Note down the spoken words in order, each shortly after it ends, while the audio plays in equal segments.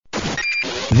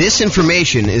This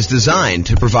information is designed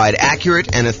to provide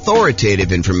accurate and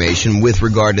authoritative information with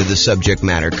regard to the subject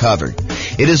matter covered.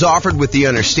 It is offered with the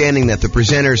understanding that the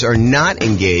presenters are not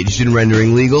engaged in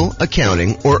rendering legal,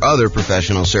 accounting, or other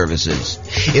professional services.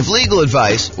 If legal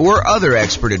advice or other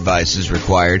expert advice is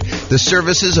required, the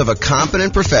services of a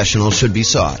competent professional should be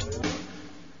sought.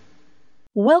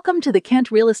 Welcome to the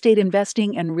Kent Real Estate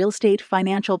Investing and Real Estate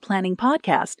Financial Planning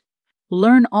Podcast.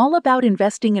 Learn all about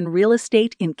investing in real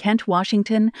estate in Kent,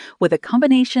 Washington, with a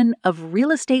combination of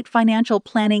real estate financial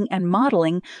planning and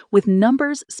modeling with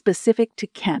numbers specific to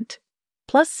Kent,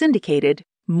 plus syndicated,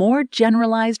 more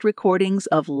generalized recordings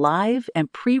of live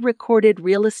and pre-recorded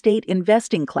real estate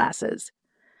investing classes.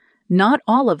 Not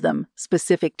all of them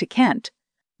specific to Kent.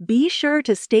 Be sure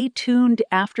to stay tuned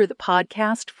after the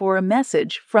podcast for a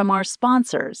message from our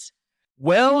sponsors.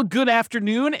 Well, good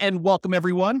afternoon and welcome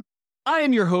everyone. I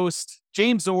am your host,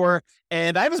 James Orr,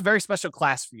 and I have a very special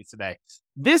class for you today.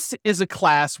 This is a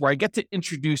class where I get to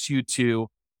introduce you to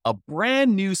a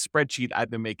brand new spreadsheet I've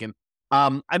been making.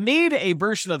 I made a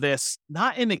version of this,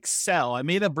 not in Excel. I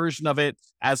made a version of it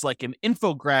as like an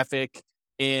infographic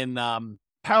in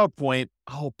PowerPoint,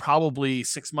 probably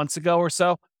 6 months ago or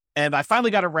so. And I finally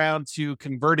got around to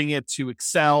converting it to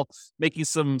Excel, making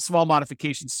some small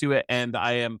modifications to it, and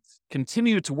I am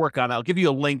continuing to work on it. I'll give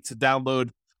you a link to download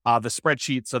the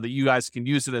spreadsheet so that you guys can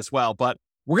use it as well. But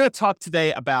we're going to talk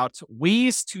today about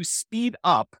ways to speed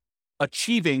up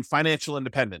achieving financial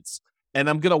independence. And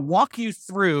I'm going to walk you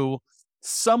through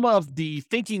some of the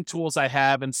thinking tools I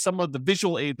have and some of the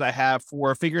visual aids I have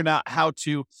for figuring out how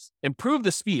to improve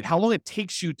the speed, how long it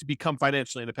takes you to become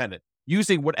financially independent,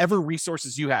 using whatever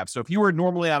resources you have. So if you were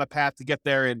normally on a path to get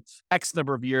there in X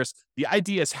number of years, the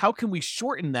idea is how can we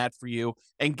shorten that for you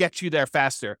and get you there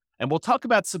faster? And we'll talk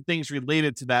about some things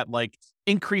related to that, like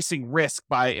increasing risk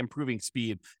by improving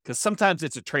speed, because sometimes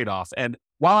it's a trade-off. And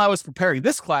while I was preparing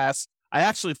this class, I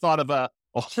actually thought of a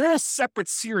whole separate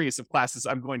series of classes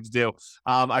I'm going to do.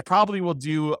 I probably will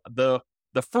do the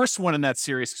first one in that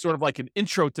series, sort of like an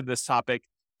intro to this topic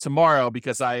tomorrow,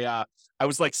 because I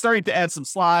was like starting to add some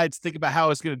slides, think about how I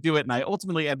was going to do it. And I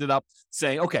ultimately ended up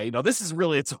saying, okay, this is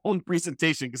really its own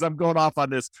presentation because I'm going off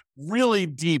on this really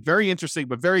deep, very interesting,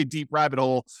 but very deep rabbit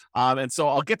hole. And so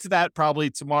I'll get to that probably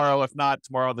tomorrow. If not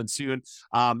tomorrow, then soon.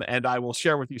 And I will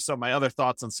share with you some of my other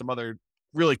thoughts on some other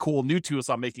really cool new tools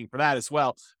I'm making for that as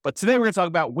well. But today we're going to talk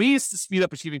about ways to speed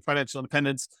up achieving financial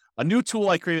independence, a new tool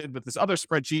I created with this other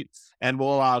spreadsheet, and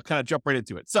we'll kind of jump right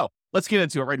into it. So let's get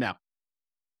into it right now.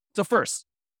 So first,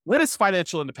 what is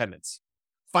financial independence?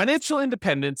 Financial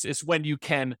independence is when you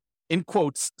can, in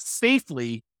quotes,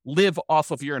 safely live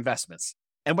off of your investments.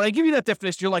 And when I give you that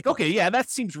definition, you're like, okay, yeah, that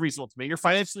seems reasonable to me. You're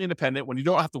financially independent when you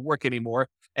don't have to work anymore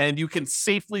and you can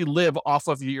safely live off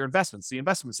of your investments, the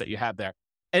investments that you have there.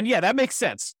 And yeah, that makes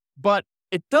sense, but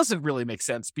it doesn't really make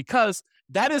sense because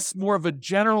that is more of a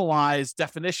generalized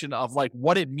definition of like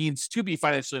what it means to be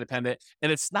financially independent.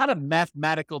 And it's not a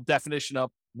mathematical definition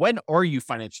of when are you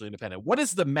financially independent? What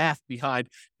is the math behind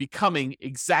becoming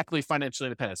exactly financially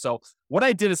independent? So what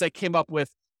I did is I came up with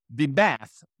the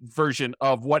math version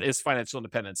of what is financial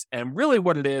independence. And really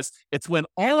what it is, it's when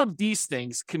all of these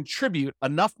things contribute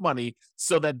enough money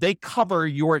so that they cover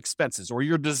your expenses or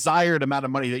your desired amount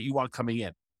of money that you want coming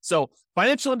in. So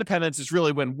financial independence is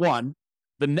really when, one,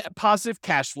 the net positive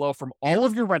cash flow from all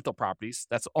of your rental properties,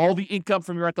 that's all the income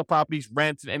from your rental properties,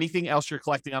 rent, and anything else you're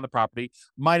collecting on the property,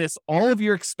 minus all of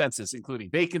your expenses, including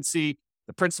vacancy,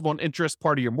 the principal and interest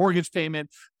part of your mortgage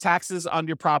payment, taxes on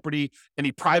your property,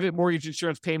 any private mortgage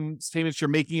insurance payments you're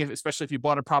making, especially if you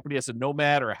bought a property as a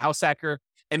nomad or a house hacker,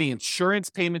 any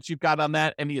insurance payments you've got on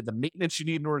that, any of the maintenance you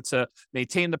need in order to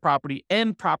maintain the property,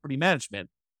 and property management.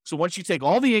 So once you take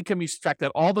all the income, you subtract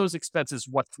out all those expenses,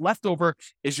 what's left over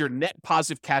is your net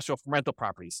positive cash flow from rental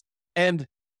properties. And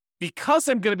because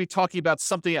I'm going to be talking about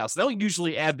something else, I don't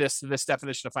usually add this to this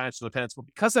definition of financial independence, but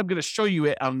because I'm going to show you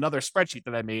it on another spreadsheet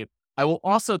that I made, I will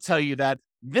also tell you that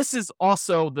this is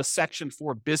also the section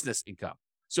for business income.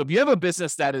 So if you have a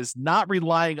business that is not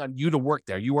relying on you to work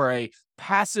there, you are a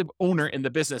passive owner in the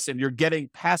business and you're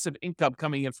getting passive income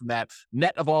coming in from that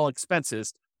net of all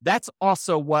expenses, that's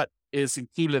also what is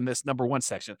included in this number one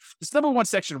section. This number one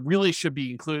section really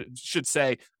should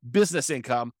say business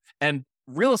income, and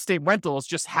real estate rentals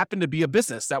just happen to be a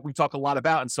business that we talk a lot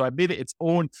about. And so I made it its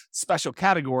own special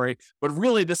category, but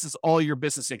really this is all your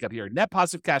business income here. Net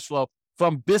positive cash flow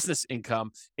from business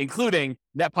income, including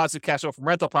net positive cash flow from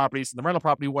rental properties. And the rental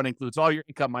property one includes all your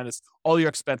income minus all your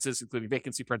expenses, including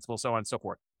vacancy, principal, so on and so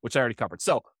forth, which I already covered.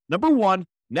 So number one,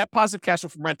 net positive cash flow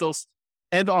from rentals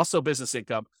and also business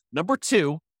income. Number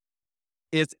two,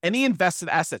 is any invested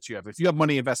assets you have. If you have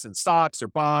money invested in stocks or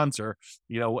bonds or,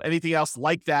 anything else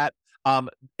like that,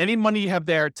 any money you have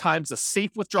there times a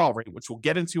safe withdrawal rate, which we'll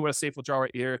get into what a safe withdrawal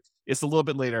rate here is a little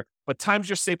bit later, but times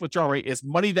your safe withdrawal rate is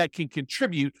money that can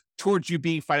contribute towards you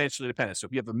being financially independent. So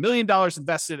if you have $1 million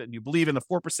invested and you believe in the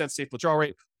 4% safe withdrawal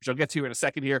rate, which I'll get to in a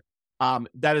second here,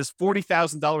 that is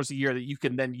 $40,000 a year that you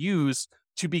can then use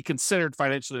to be considered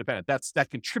financially independent. That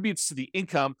contributes to the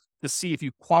income to see if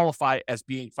you qualify as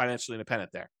being financially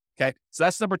independent there. Okay, so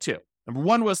that's number two. Number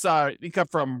one was income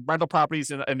from rental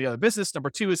properties and the other business. Number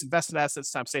two is invested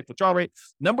assets times safe withdrawal rate.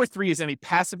 Number three is any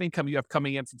passive income you have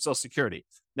coming in from Social Security.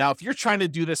 Now, if you're trying to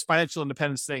do this financial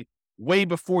independence thing way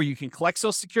before you can collect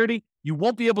Social Security, you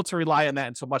won't be able to rely on that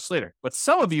until much later. But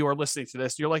some of you are listening to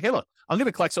this, you're like, hey, look, I'm going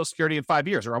to collect Social Security in 5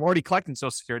 years, or I'm already collecting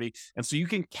Social Security. And so you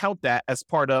can count that as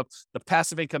part of the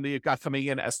passive income that you've got coming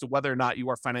in as to whether or not you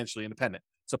are financially independent.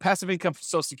 So passive income from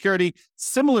Social Security.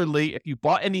 Similarly, if you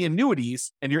bought any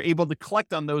annuities and you're able to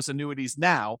collect on those annuities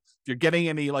now, if you're getting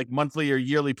any like monthly or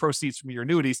yearly proceeds from your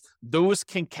annuities, those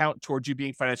can count towards you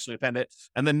being financially independent.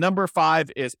 And then number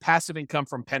five is passive income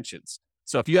from pensions.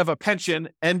 So if you have a pension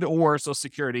and or Social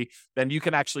Security, then you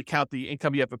can actually count the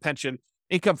income you have a pension,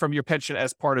 income from your pension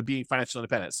as part of being financially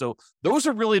independent. So those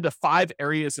are really the 5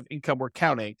 areas of income we're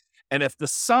counting. And if the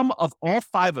sum of all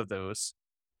 5 of those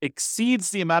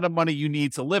exceeds the amount of money you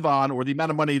need to live on, or the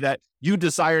amount of money that you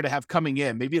desire to have coming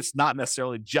in, maybe it's not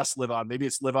necessarily just live on, maybe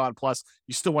it's live on plus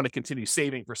you still want to continue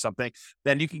saving for something,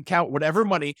 then you can count whatever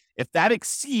money. If that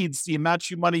exceeds the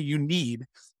amount of money you need,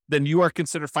 then you are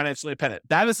considered financially independent.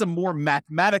 That is a more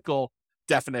mathematical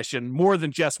definition, more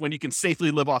than just when you can safely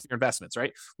live off your investments,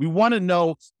 right? We want to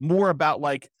know more about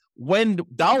like when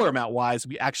dollar amount wise,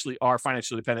 we actually are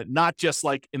financially independent, not just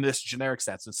like in this generic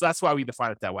sense. And so that's why we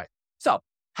define it that way. So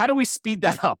how do we speed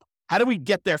that up? How do we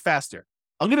get there faster?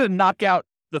 I'm going to knock out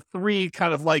the 3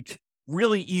 kind of like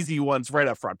really easy ones right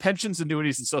up front: pensions,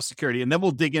 annuities, and Social Security. And then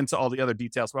we'll dig into all the other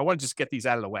details, but I want to just get these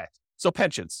out of the way. So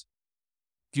pensions.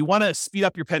 If you want to speed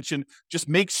up your pension, just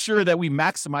make sure that we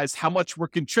maximize how much we're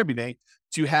contributing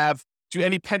to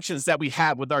any pensions that we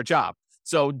have with our job.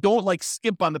 So don't like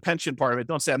skimp on the pension part of it.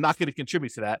 Don't say, I'm not going to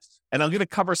contribute to that. And I'm going to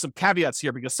cover some caveats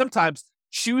here, because sometimes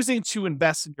choosing to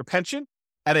invest in your pension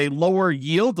at a lower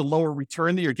yield, the lower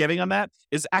return that you're getting on that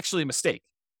is actually a mistake.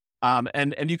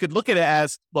 And you could look at it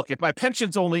as, look, if my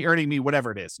pension's only earning me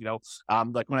whatever it is,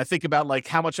 like when I think about like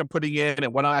how much I'm putting in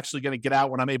and when I'm actually going to get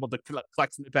out when I'm able to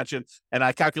collect the pension, and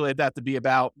I calculate that to be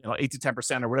about 8 to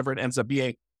 10% or whatever it ends up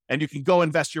being, and you can go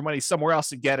invest your money somewhere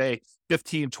else and get a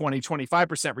 15, 20,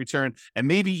 25% return, and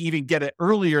maybe even get it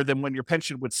earlier than when your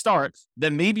pension would start,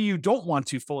 then maybe you don't want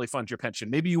to fully fund your pension.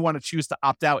 Maybe you want to choose to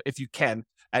opt out if you can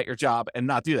at your job and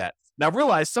not do that. Now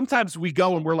realize sometimes we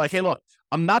go and we're like, hey, look,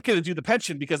 I'm not going to do the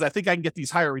pension because I think I can get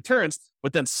these higher returns,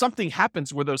 but then something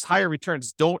happens where those higher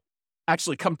returns don't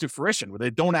actually come to fruition, where they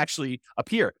don't actually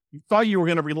appear. You thought you were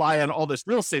going to rely on all this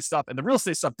real estate stuff, and the real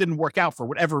estate stuff didn't work out for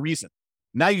whatever reason.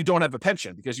 Now you don't have a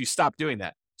pension because you stopped doing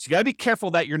that. So you got to be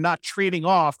careful that you're not trading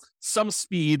off some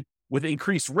speed with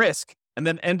increased risk and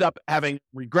then end up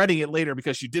regretting it later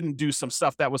because you didn't do some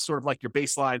stuff that was sort of like your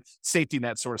baseline safety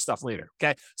net sort of stuff later.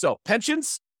 Okay. So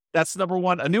pensions, that's number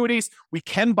one. Annuities, we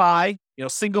can buy,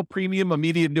 single premium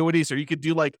immediate annuities, or you could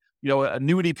do like,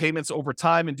 annuity payments over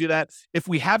time and do that if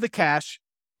we have the cash.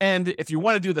 And if you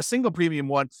want to do the single premium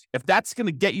one, if that's going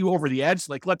to get you over the edge,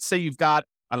 like let's say you've got,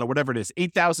 I don't know, whatever it is,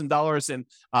 $8,000 in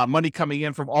money coming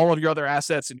in from all of your other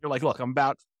assets. And you're like, look, I'm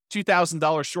about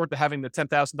 $2,000 short to having the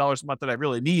 $10,000 a month that I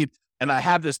really need. And I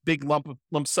have this big lump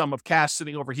sum of cash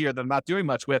sitting over here that I'm not doing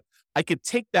much with. I could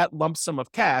take that lump sum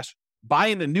of cash, buy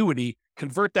an annuity,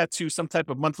 convert that to some type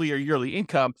of monthly or yearly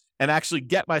income, and actually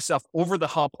get myself over the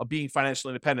hump of being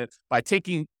financially independent by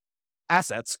taking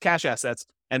assets, cash assets,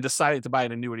 and deciding to buy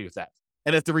an annuity with that.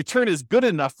 And if the return is good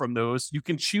enough from those, you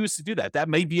can choose to do that. That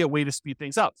may be a way to speed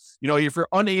things up. If you're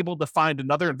unable to find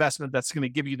another investment that's going to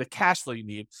give you the cash flow you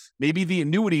need, maybe the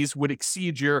annuities would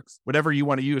exceed your whatever you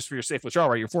want to use for your safe withdrawal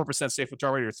rate, your 4% safe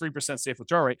withdrawal rate, or 3% safe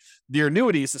withdrawal rate. The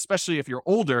annuities, especially if you're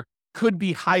older, could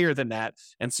be higher than that.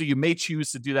 And so you may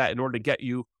choose to do that in order to get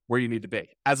you where you need to be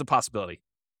as a possibility.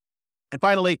 And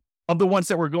finally, of the ones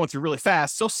that we're going through really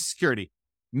fast, Social Security.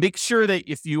 Make sure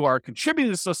that if you are contributing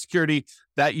to Social Security,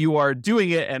 that you are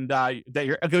doing it and that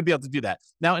you're going to be able to do that.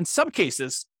 Now, in some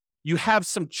cases, you have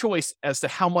some choice as to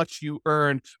how much you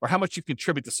earn or how much you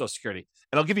contribute to Social Security.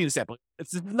 And I'll give you an example.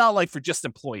 It's not like for just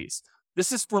employees.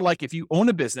 This is for like if you own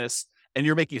a business and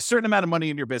you're making a certain amount of money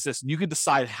in your business, and you can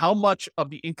decide how much of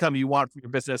the income you want from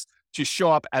your business to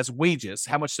show up as wages,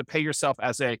 how much to pay yourself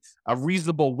as a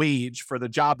reasonable wage for the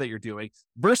job that you're doing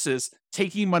versus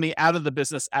taking money out of the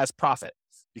business as profit.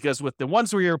 Because with the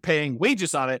ones where you're paying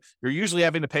wages on it, you're usually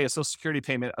having to pay a Social Security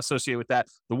payment associated with that.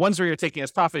 The ones where you're taking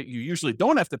as profit, you usually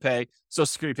don't have to pay Social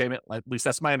Security payment. At least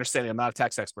that's my understanding. I'm not a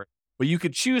tax expert. But you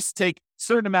could choose to take a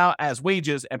certain amount as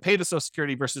wages and pay the Social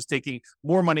Security versus taking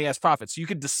more money as profit. So you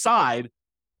could decide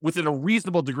within a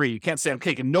reasonable degree. You can't say, I'm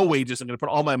taking no wages, I'm going to put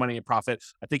all my money in profit.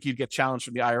 I think you'd get challenged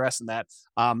from the IRS in that.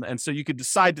 And so you could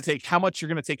decide to take how much you're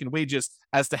going to take in wages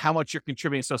as to how much you're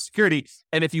contributing to Social Security.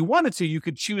 And if you wanted to, you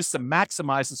could choose to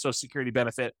maximize the Social Security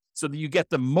benefit so that you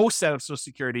get the most out of Social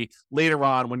Security later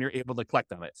on when you're able to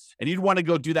collect on it. And you'd want to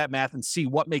go do that math and see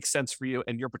what makes sense for you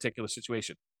in your particular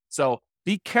situation. So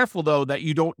be careful, though, that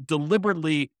you don't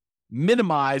deliberately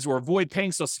minimize or avoid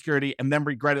paying Social Security and then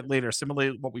regret it later.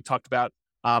 Similarly, what we talked about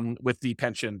with the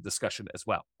pension discussion as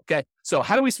well. Okay. So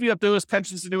how do we speed up those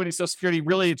pensions, annuities, Social Security?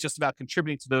 Really, it's just about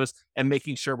contributing to those and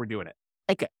making sure we're doing it.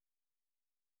 Okay.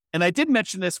 And I did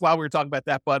mention this while we were talking about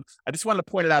that, but I just wanted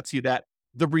to point it out to you that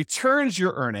the returns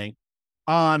you're earning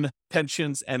on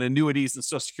pensions and annuities and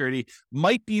Social Security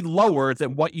might be lower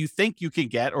than what you think you can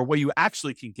get or what you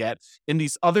actually can get in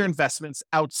these other investments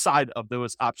outside of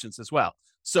those options as well.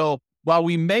 So while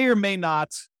we may or may not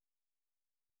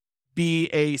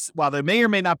there may or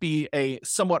may not be a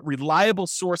somewhat reliable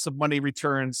source of money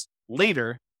returns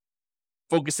later,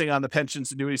 focusing on the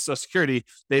pensions, annuities, Social Security,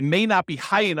 they may not be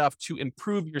high enough to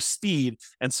improve your speed.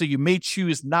 And so you may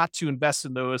choose not to invest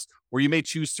in those, or you may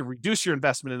choose to reduce your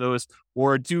investment in those,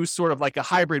 or do sort of like a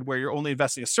hybrid where you're only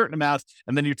investing a certain amount,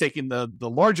 and then you're taking the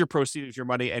larger proceeds of your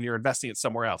money and you're investing it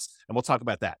somewhere else. And we'll talk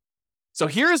about that. So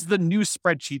here's the new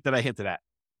spreadsheet that I hinted at.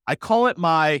 I call it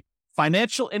my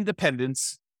financial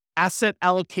independence, asset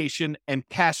allocation, and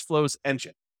cash flows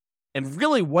engine. And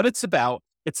really what it's about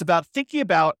thinking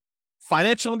about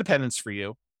financial independence for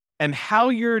you and how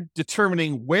you're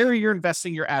determining where you're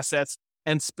investing your assets,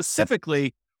 and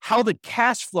specifically how the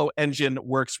cash flow engine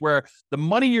works, where the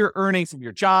money you're earning from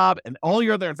your job and all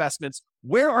your other investments,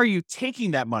 where are you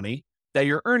taking that money that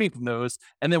you're earning from those?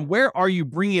 And then where are you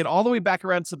bringing it all the way back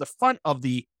around to the front of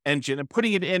the engine and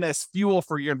putting it in as fuel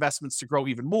for your investments to grow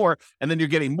even more? And then you're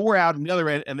getting more out on the other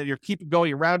end, and then you're keeping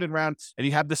going around and around. And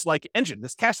you have this like engine,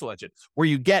 this cash flow engine, where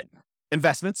you get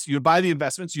investments, you buy the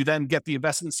investments, you then get the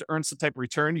investments to earn some type of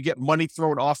return, you get money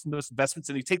thrown off from those investments,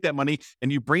 and you take that money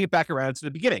and you bring it back around to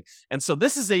the beginning. And so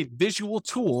this is a visual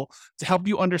tool to help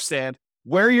you understand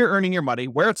where you're earning your money,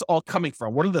 where it's all coming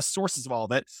from, what are the sources of all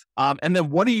of it, and then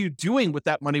what are you doing with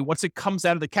that money once it comes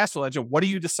out of the cash flow engine? What are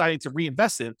you deciding to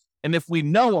reinvest in? And if we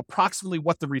know approximately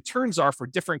what the returns are for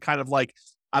different kind of like,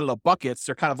 I don't know, buckets,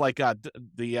 they're kind of like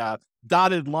the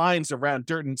dotted lines around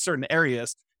certain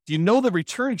areas. Do you know the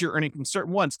returns you're earning from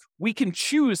certain ones? We can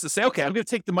choose to say, okay, I'm going to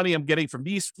take the money I'm getting from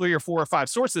these 3 or 4 or 5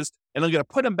 sources, and I'm going to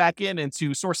put them back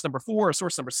into source number 4 or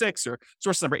source number 6 or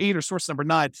source number 8 or source number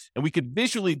 9. And we could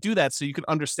visually do that so you can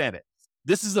understand it.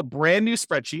 This is a brand new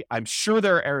spreadsheet. I'm sure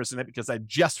there are errors in it because I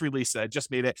just released it. I just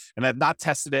made it and I've not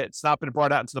tested it. It's not been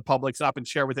brought out into the public. It's not been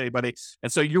shared with anybody.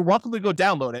 And so you're welcome to go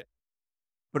download it,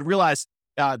 but realize,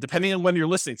 depending on when you're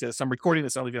listening to this, I'm recording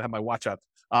this. I don't even have my watch up.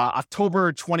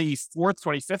 October 24th,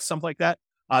 25th, something like that,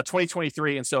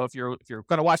 2023. And so if you're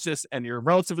going to watch this and you're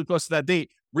relatively close to that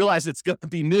date, realize it's going to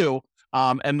be new.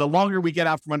 And the longer we get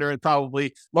out from under it,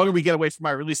 probably longer we get away from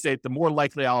my release date, the more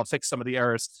likely I'll fix some of the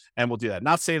errors, and we'll do that.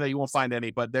 Not saying that you won't find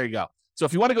any, but there you go. So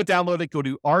if you want to go download it, go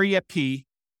to refp.info/FIAACFE.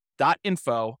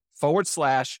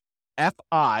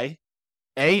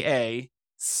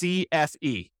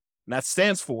 And that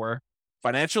stands for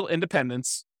Financial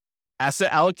Independence, Asset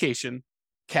Allocation,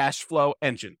 Cash Flow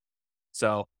Engine.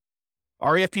 So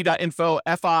refp.info,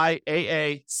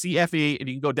 FIAACFE, and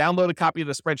you can go download a copy of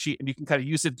the spreadsheet and you can kind of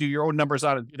use it, do your own numbers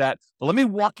on it, and do that. But let me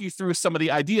walk you through some of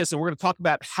the ideas, and we're going to talk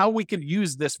about how we can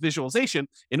use this visualization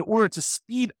in order to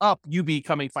speed up you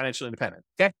becoming financially independent.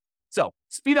 Okay. So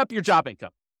speed up your job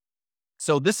income.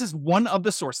 So this is one of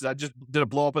the sources. I just did a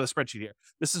blow up of the spreadsheet here.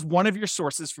 This is one of your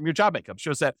sources from your job income.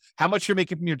 Shows that how much you're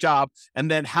making from your job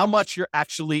and then how much you're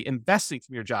actually investing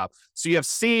from your job. So you have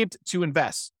saved to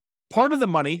invest. Part of the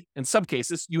money, in some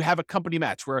cases, you have a company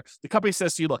match where the company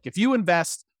says to you, look, if you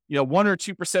invest 1 or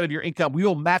 2% of your income, we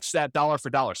will match that dollar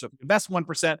for dollar. So if you invest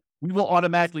 1%, we will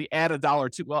automatically add add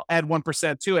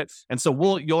 1% to it. And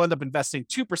so you'll end up investing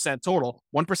 2% total,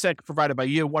 1% provided by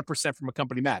you, 1% from a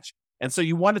company match. And so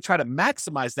you want to try to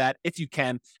maximize that if you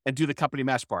can and do the company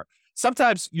match part.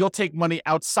 Sometimes you'll take money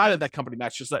outside of that company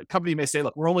match. Just that company may say,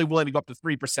 look, we're only willing to go up to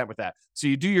 3% with that. So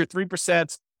you do your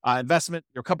 3%, investment.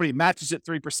 Your company matches it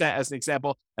 3% as an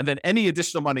example. And then any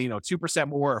additional money, 2%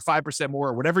 more or 5% more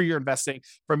or whatever you're investing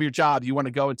from your job, you want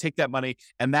to go and take that money.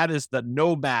 And that is the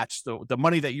no match, the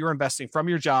money that you're investing from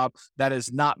your job that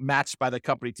is not matched by the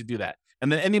company to do that.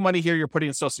 And then any money here you're putting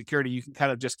in Social Security, you can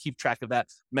kind of just keep track of that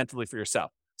mentally for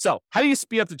yourself. So how do you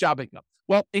speed up the job income?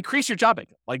 Well, increase your job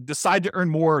income. Like decide to earn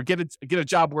more, or get a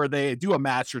job where they do a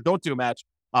match or don't do a match,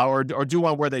 or do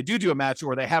one where they do a match,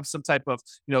 or they have some type of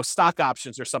stock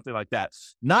options or something like that.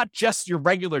 Not just your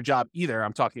regular job either.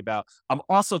 I'm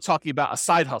also talking about a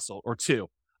side hustle or two.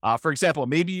 For example,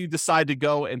 maybe you decide to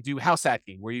go and do house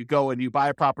hacking, where you go and you buy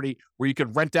a property where you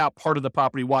can rent out part of the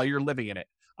property while you're living in it.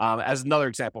 As another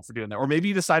example for doing that. Or maybe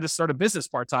you decide to start a business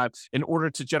part-time in order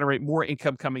to generate more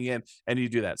income coming in, and you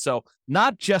do that. So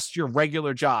not just your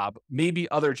regular job, maybe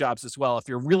other jobs as well. If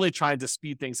you're really trying to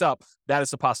speed things up, that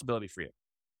is a possibility for you.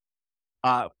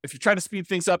 If you're trying to speed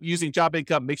things up using job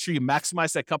income, make sure you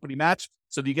maximize that company match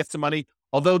so that you get some money.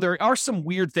 Although there are some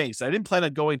weird things. I didn't plan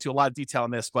on going into a lot of detail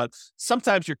on this, but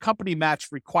sometimes your company match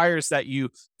requires that you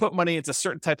put money into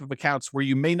certain type of accounts where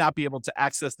you may not be able to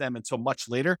access them until much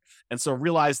later. And so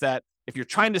realize that if you're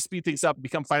trying to speed things up and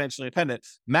become financially independent,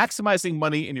 maximizing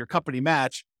money in your company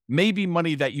match may be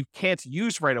money that you can't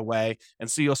use right away. And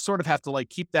so you'll sort of have to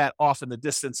keep that off in the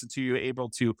distance until you're able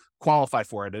to qualify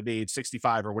for it at age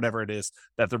 65 or whatever it is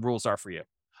that the rules are for you.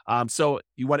 So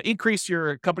you want to increase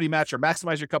your company match or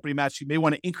maximize your company match. You may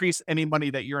want to increase any money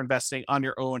that you're investing on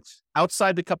your own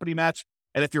outside the company match.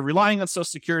 And if you're relying on Social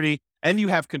Security and you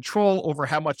have control over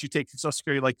how much you take from Social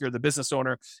Security, like you're the business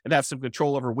owner and have some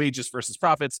control over wages versus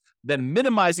profits, then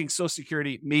minimizing Social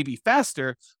Security may be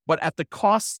faster, but at the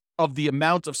cost of the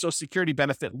amount of Social Security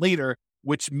benefit later,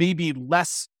 which may be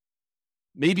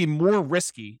more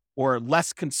risky or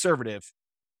less conservative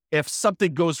if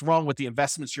something goes wrong with the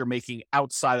investments you're making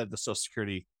outside of the Social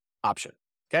Security option.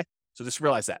 Okay. So just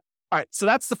realize that. All right. So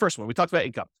that's the first one. We talked about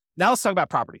income. Now let's talk about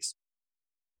properties.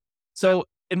 So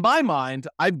in my mind,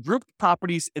 I've grouped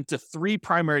properties into three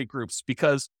primary groups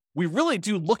because we really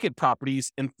do look at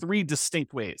properties in three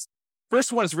distinct ways.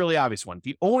 First one is a really obvious one,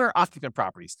 the owner-occupant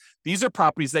properties. These are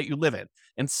properties that you live in.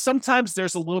 And sometimes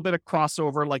there's a little bit of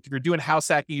crossover, like if you're doing house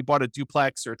hacking, you bought a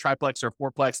duplex or a triplex or a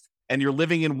fourplex, and you're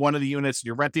living in one of the units and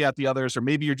you're renting out the others, or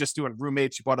maybe you're just doing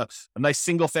roommates. You bought a nice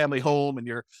single family home and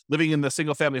you're living in the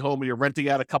single family home and you're renting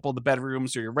out a couple of the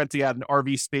bedrooms, or you're renting out an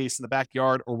RV space in the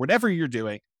backyard, or whatever you're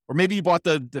doing. Or maybe you bought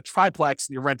the triplex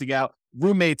and you're renting out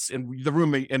roommates in the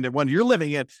room and the one you're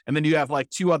living in. And then you have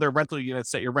two other rental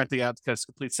units that you're renting out because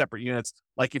complete separate units.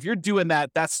 If you're doing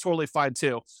that, that's totally fine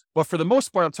too. But for the most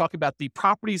part, I'm talking about the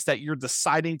properties that you're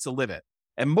deciding to live in.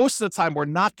 And most of the time, we're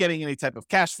not getting any type of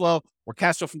cash flow or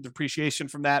cash flow from depreciation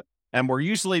from that. And we're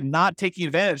usually not taking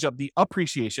advantage of the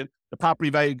appreciation, the property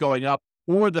value going up,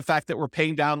 or the fact that we're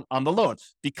paying down on the loan,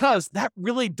 because that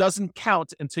really doesn't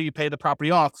count until you pay the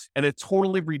property off, and it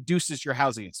totally reduces your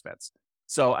housing expense.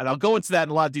 So, and I'll go into that in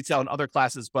a lot of detail in other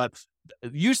classes, but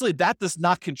usually that does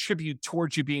not contribute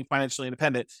towards you being financially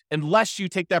independent unless you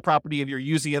take that property and you're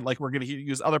using it, like we're going to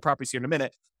use other properties here in a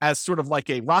minute, as sort of like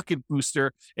a rocket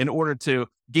booster in order to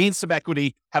gain some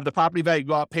equity, have the property value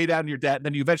go up, pay down your debt, and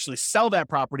then you eventually sell that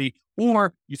property.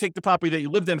 Or you take the property that you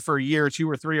lived in for a year or two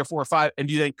or three or four or five, and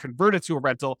you then convert it to a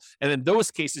rental. And in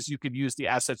those cases, you could use the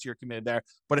assets you're committed there.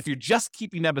 But if you're just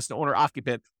keeping them as an owner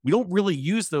occupant, we don't really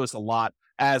use those a lot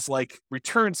as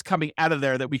returns coming out of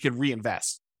there that we could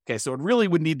reinvest. Okay, so it really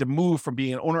would need to move from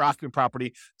being an owner-occupant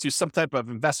property to some type of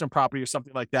investment property or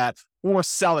something like that, or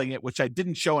selling it, which I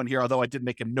didn't show in here, although I did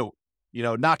make a note.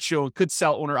 Not show could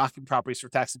sell owner-occupant properties for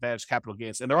tax advantage capital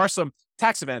gains. And there are some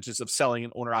tax advantages of selling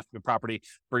an owner-occupant property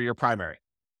for your primary.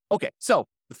 Okay, so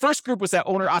the first group was that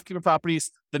owner-occupant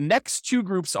properties. The next two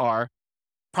groups are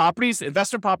properties,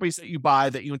 investment properties that you buy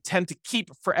that you intend to keep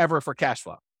forever for cash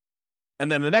flow.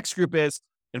 And then the next group is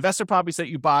investment properties that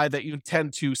you buy that you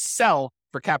intend to sell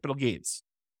for capital gains.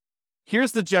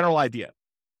 Here's the general idea.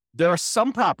 There are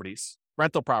some properties,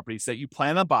 rental properties, that you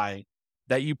plan on buying,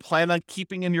 that you plan on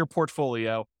keeping in your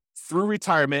portfolio through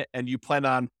retirement, and you plan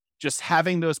on just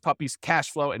having those puppies cash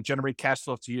flow and generate cash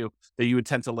flow to you that you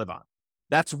intend to live on.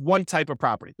 That's one type of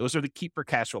property. Those are the keep for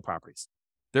cash flow properties.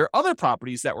 There are other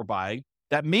properties that we're buying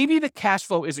that maybe the cash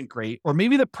flow isn't great, or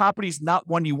maybe the property is not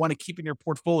one you want to keep in your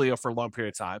portfolio for a long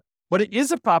period of time, but it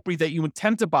is a property that you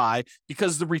intend to buy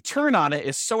because the return on it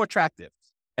is so attractive.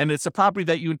 And it's a property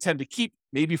that you intend to keep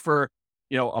maybe for,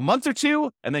 a month or two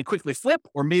and then quickly flip,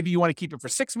 or maybe you want to keep it for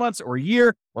 6 months or a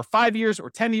year or 5 years or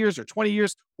 10 years or 20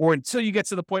 years, or until you get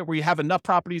to the point where you have enough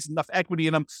properties, enough equity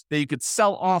in them that you could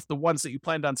sell off the ones that you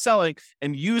planned on selling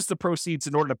and use the proceeds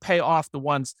in order to pay off the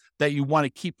ones that you want to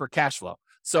keep for cash flow.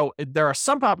 So there are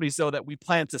some properties, though, that we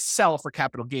plan to sell for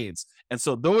capital gains. And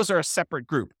so those are a separate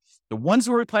group. The ones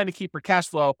where we plan to keep for cash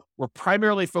flow, we're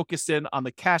primarily focused in on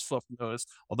the cash flow from those,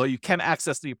 although you can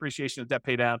access the appreciation of debt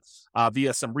pay down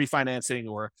via some refinancing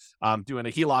or doing a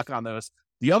HELOC on those.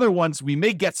 The other ones, we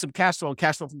may get some cash flow and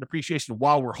cash flow from depreciation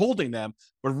while we're holding them,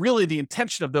 but really the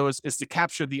intention of those is to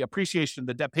capture the appreciation,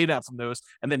 the debt pay down from those,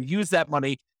 and then use that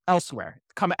money elsewhere,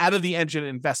 come out of the engine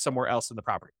and invest somewhere else in the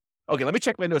property. Okay, let me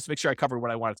check my notes to make sure I covered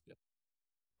what I wanted to do.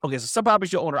 Okay, so some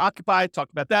properties you'll own or occupy,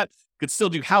 talked about that. You could still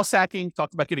do house hacking,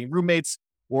 talked about getting roommates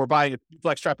or buying a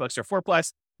duplex, triplex, or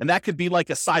fourplex. And that could be like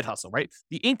a side hustle, right?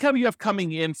 The income you have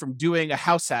coming in from doing a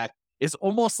house hack is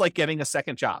almost like getting a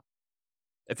second job,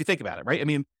 if you think about it, right? I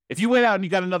mean, if you went out and you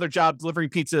got another job delivering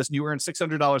pizzas and you earn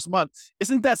 $600 a month,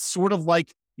 isn't that sort of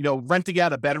like, renting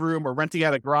out a bedroom or renting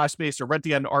out a garage space or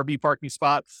renting out an RV parking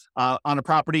spot on a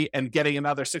property and getting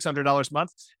another $600 a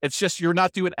month? It's just you're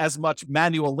not doing as much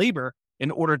manual labor in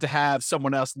order to have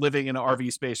someone else living in an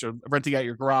RV space or renting out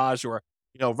your garage or,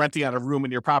 renting out a room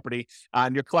in your property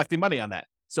and you're collecting money on that.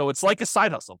 So it's like a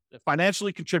side hustle. It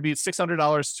financially contributes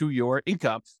 $600 to your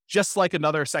income, just like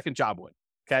another second job would.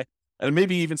 Okay. And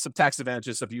maybe even some tax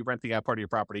advantages of you renting out part of your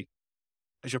property,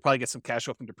 as you'll probably get some cash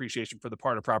flow from depreciation for the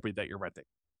part of property that you're renting.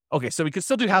 Okay, so we can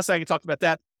still do house hacking, talked about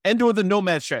that, and or the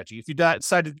nomad strategy. If you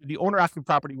decide to do the owner-occupant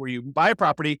property where you buy a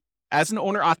property as an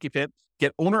owner-occupant,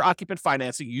 get owner-occupant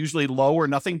financing, usually low or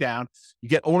nothing down. You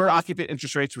get owner-occupant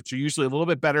interest rates, which are usually a little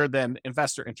bit better than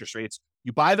investor interest rates.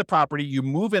 You buy the property, you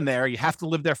move in there, you have to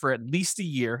live there for at least a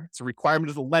year. It's a requirement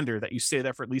of the lender that you stay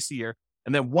there for at least a year.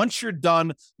 And then once you're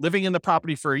done living in the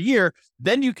property for a year,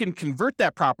 then you can convert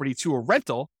that property to a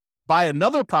rental, buy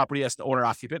another property as an owner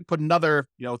occupant, put another,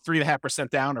 3.5%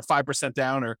 down or 5%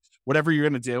 down or whatever you're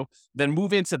going to do, then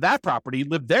move into that property,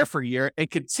 live there for a year and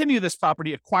continue this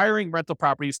property, acquiring rental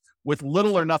properties with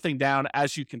little or nothing down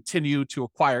as you continue to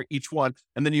acquire each one.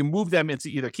 And then you move them into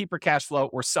either keep for cash flow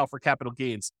or sell for capital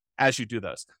gains as you do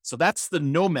those. So that's the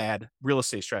nomad real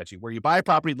estate strategy, where you buy a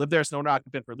property, live there as an owner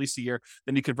occupant for at least a year,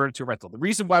 then you convert it to a rental. The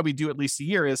reason why we do at least a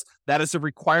year is that is a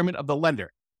requirement of the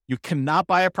lender. You cannot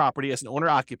buy a property as an owner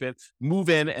occupant, move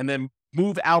in, and then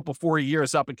move out before a year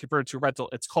is up and convert it to a rental.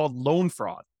 It's called loan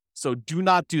fraud. So do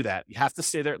not do that. You have to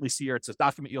stay there at least a year. It's a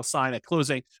document you'll sign at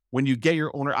closing when you get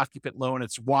your owner occupant loan.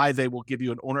 It's why they will give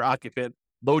you an owner occupant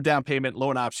low down payment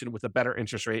loan option with a better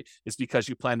interest rate, is because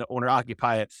you plan to owner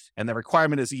occupy it. And the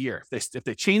requirement is a year. If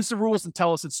they change the rules and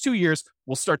tell us it's 2 years,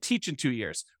 we'll start teaching 2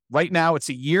 years. Right now it's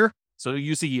a year. So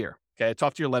use a year. Okay.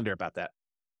 Talk to your lender about that.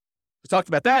 We talked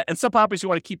about that. And some properties you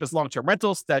want to keep as long-term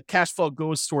rentals. That cash flow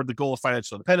goes toward the goal of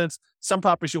financial independence. Some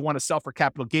properties you want to sell for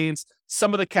capital gains.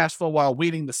 Some of the cash flow while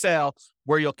waiting the sale,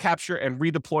 where you'll capture and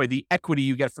redeploy the equity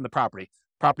you get from the property.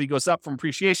 Property goes up from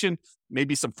appreciation,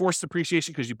 maybe some forced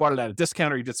appreciation because you bought it at a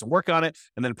discount or you did some work on it,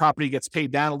 and then property gets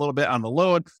paid down a little bit on the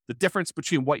loan. The difference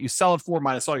between what you sell it for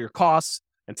minus all your costs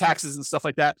and taxes and stuff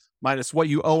like that, minus what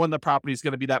you owe on the property, is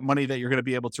going to be that money that you're going to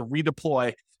be able to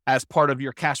redeploy as part of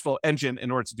your cash flow engine in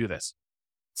order to do this.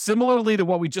 Similarly to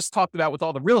what we just talked about with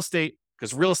all the real estate,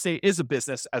 because real estate is a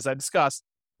business, as I discussed,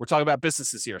 we're talking about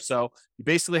businesses here. So you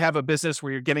basically have a business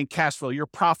where you're getting cash flow, your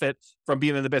profit from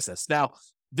being in the business. Now,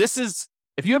 this is,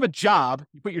 if you have a job,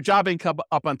 you put your job income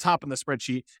up on top in the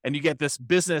spreadsheet and you get this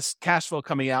business cash flow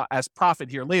coming out as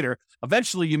profit here later.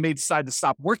 Eventually, you may decide to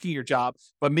stop working your job,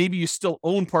 but maybe you still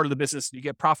own part of the business and you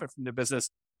get profit from the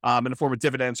business in the form of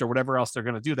dividends or whatever else they're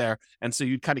going to do there. And so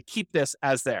you kind of keep this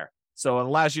as there. So it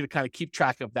allows you to kind of keep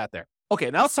track of that there.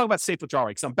 Okay, now let's talk about safe withdrawal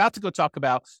rate, because I'm about to go talk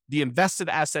about the invested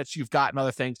assets you've got and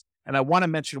other things. And I want to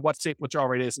mention what safe withdrawal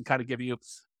rate is and kind of give you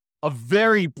a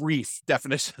very brief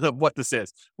definition of what this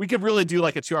is. We could really do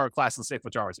like a 2-hour class on safe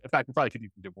withdrawal rates. In fact, we probably could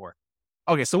even do more.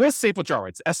 Okay, so where's safe withdrawal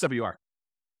rates? SWR.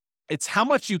 It's how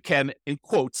much you can, in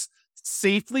quotes,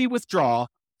 safely withdraw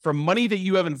from money that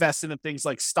you have invested in things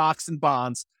like stocks and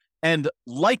bonds and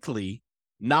likely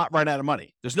not run out of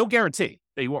money. There's no guarantee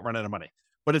that you won't run out of money,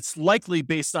 but it's likely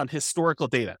based on historical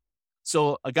data.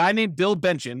 So a guy named Bill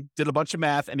Bengen did a bunch of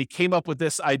math and he came up with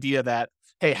this idea that,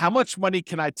 hey, how much money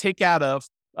can I take out of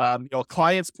a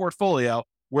client's portfolio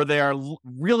where they are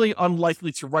really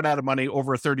unlikely to run out of money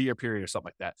over a 30-year period or something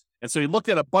like that. And so he looked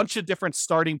at a bunch of different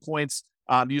starting points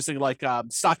using like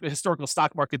historical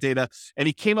stock market data, and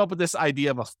he came up with this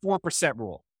idea of a 4%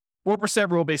 rule. 4%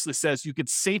 rule basically says you could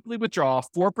safely withdraw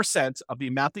 4% of the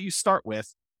amount that you start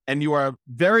with, and you are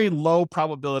very low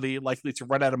probability likely to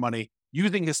run out of money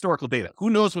using historical data. Who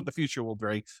knows what the future will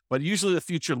bring, but usually the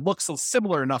future looks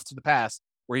similar enough to the past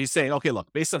where he's saying, okay,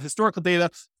 look, based on historical data,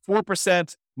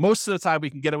 4%, most of the time we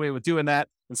can get away with doing that.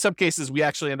 In some cases, we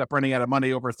actually end up running out of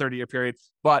money over a 30-year period,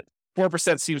 but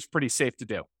 4% seems pretty safe to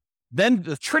do. Then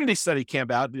the Trinity study came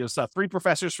out. It was 3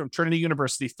 professors from Trinity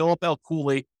University, Philip L.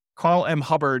 Cooley, Carl M.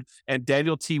 Hubbard, and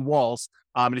Daniel T. Walls.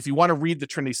 And if you want to read the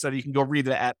Trinity study, you can go read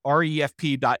it at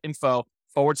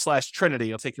refp.info/Trinity.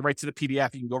 It'll take you right to the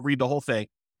PDF. You can go read the whole thing.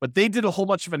 But they did a whole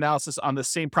bunch of analysis on the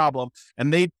same problem.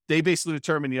 And they basically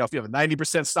determined, if you have a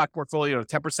 90% stock portfolio, or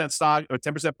 10% stock, or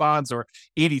 10% bonds, or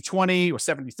 80-20, or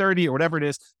 70-30, or whatever it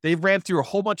is, they ran through a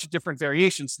whole bunch of different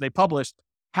variations. And they published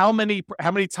how many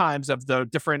times of the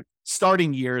different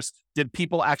starting years did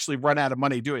people actually run out of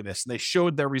money doing this? And they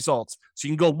showed their results. So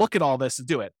you can go look at all this and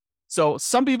do it. So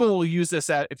some people will use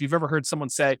this if you've ever heard someone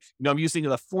say, I'm using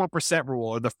the 4% rule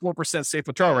or the 4% safe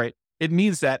withdrawal rate. It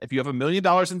means that if you have $1 million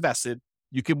invested,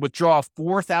 you can withdraw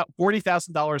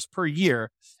 $40,000 per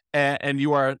year, and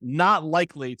you are not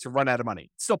likely to run out of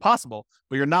money. It's still possible,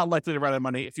 but you're not likely to run out of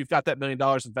money if you've got that $1 million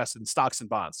invested in stocks and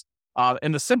bonds.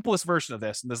 In the simplest version of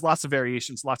this, and there's lots of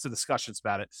variations, lots of discussions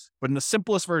about it, but in the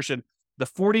simplest version, the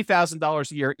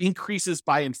 $40,000 a year increases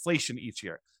by inflation each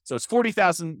year. So it's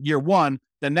 $40,000 year one,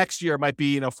 the next year might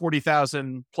be,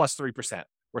 $40,000 plus 3%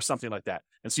 or something like that.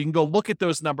 And so you can go look at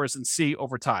those numbers and see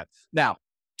over time. Now,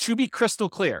 to be crystal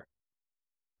clear,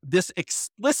 this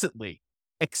explicitly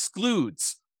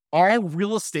excludes all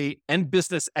real estate and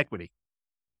business equity.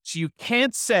 So you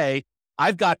can't say,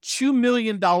 I've got $2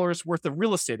 million worth of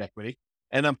real estate equity,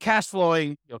 and I'm cash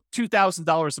flowing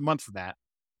 $2,000 a month for that.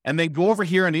 And then go over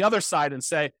here on the other side and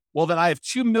say, well, then I have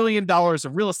 $2 million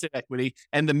of real estate equity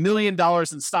and $1 million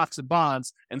in stocks and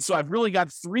bonds. And so I've really got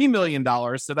 $3 million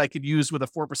that I could use with a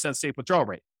 4% safe withdrawal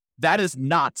rate. That is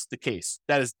not the case.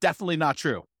 That is definitely not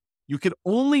true. You can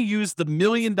only use the $1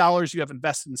 million you have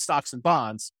invested in stocks and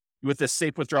bonds with this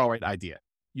safe withdrawal rate idea.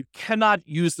 You cannot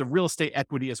use the real estate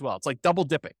equity as well. It's like double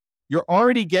dipping. You're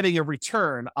already getting a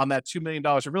return on that $2 million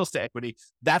of real estate equity.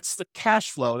 That's the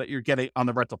cash flow that you're getting on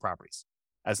the rental properties,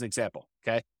 as an example.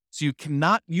 Okay. So you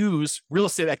cannot use real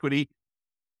estate equity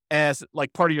as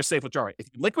like part of your safe withdrawal rate. If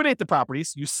you liquidate the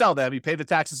properties, you sell them, you pay the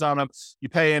taxes on them, you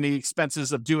pay any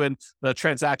expenses of doing the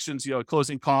transactions,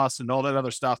 closing costs and all that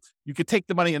other stuff. You could take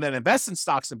the money and then invest in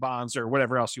stocks and bonds or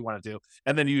whatever else you want to do,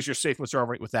 and then use your safe withdrawal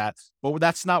rate with that. But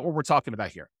that's not what we're talking about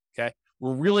here. Okay.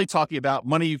 We're really talking about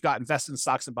money you've got invested in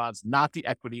stocks and bonds, not the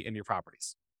equity in your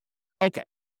properties. Okay.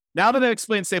 Now that I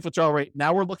explained safe withdrawal rate,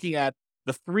 now we're looking at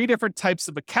the 3 different types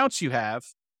of accounts you have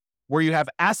where you have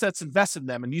assets invested in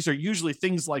them. And these are usually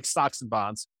things like stocks and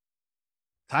bonds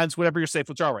times whatever your safe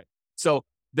withdrawal rate. So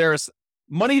there's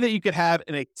money that you could have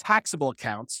in a taxable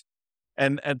account.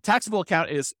 And a taxable account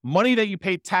is money that you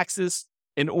pay taxes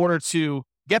in order to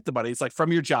get the money. It's like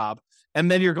from your job.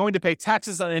 And then you're going to pay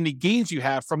taxes on any gains you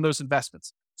have from those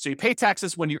investments. So you pay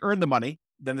taxes when you earn the money.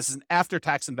 Then this is an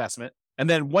after-tax investment. And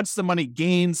then once the money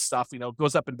gains stuff,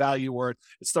 goes up in value or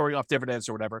it's throwing off dividends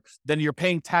or whatever, then you're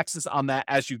paying taxes on that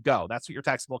as you go. That's what your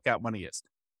taxable account money is.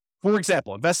 For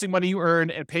example, investing money you earn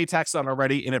and pay taxes on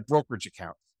already in a brokerage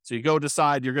account. So you go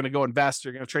decide you're going to go invest,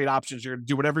 you're going to trade options, you're going to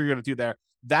do whatever you're going to do there.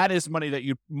 That is money that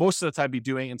you most of the time be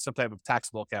doing in some type of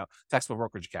taxable account, taxable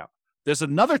brokerage account. There's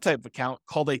another type of account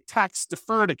called a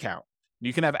tax-deferred account.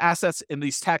 You can have assets in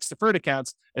these tax-deferred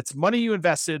accounts. It's money you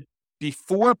invested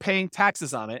before paying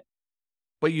taxes on it,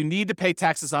 but you need to pay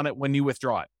taxes on it when you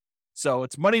withdraw it. So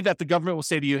it's money that the government will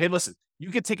say to you, hey, listen,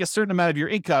 you could take a certain amount of your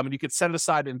income and you could set it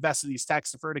aside and invest in these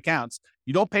tax-deferred accounts.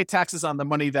 You don't pay taxes on the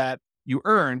money that you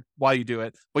earn while you do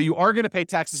it, but you are going to pay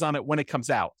taxes on it when it comes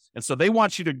out. And so they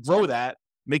want you to grow that,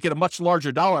 make it a much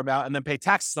larger dollar amount, and then pay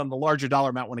taxes on the larger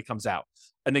dollar amount when it comes out.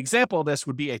 An example of this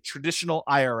would be a traditional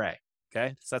IRA.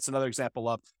 Okay. So that's another example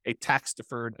of a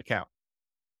tax-deferred account.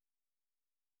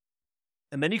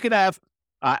 And then you could have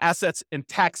assets in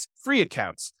tax-free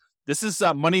accounts. This is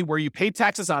money where you pay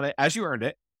taxes on it as you earned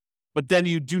it, but then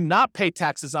you do not pay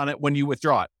taxes on it when you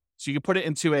withdraw it. So you can put it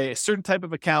into a certain type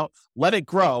of account, let it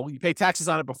grow. You pay taxes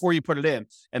on it before you put it in.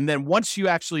 And then once you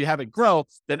actually have it grow,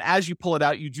 then as you pull it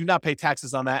out, you do not pay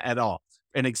taxes on that at all.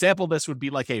 An example of this would be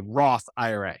like a Roth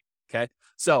IRA. Okay.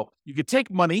 So you could take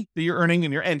money that you're earning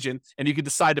in your engine and you could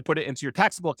decide to put it into your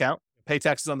taxable account, pay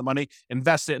taxes on the money,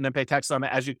 invest it, and then pay taxes on it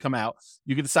as you come out.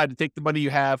 You can decide to take the money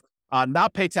you have,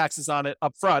 not pay taxes on it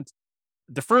up front,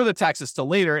 defer the taxes till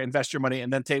later, invest your money,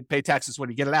 and then pay taxes when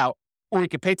you get it out. Or you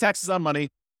can pay taxes on money,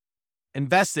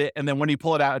 invest it, and then when you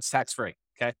pull it out, it's tax-free.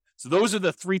 Okay. So those are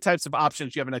the 3 types of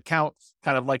options. You have an account,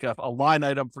 kind of like a line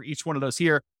item for each one of those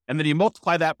here. And then you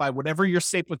multiply that by whatever your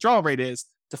safe withdrawal rate is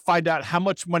to find out how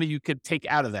much money you could take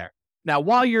out of there. Now,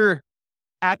 while you're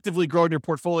actively growing your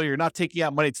portfolio, you're not taking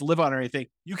out money to live on or anything,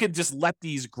 you can just let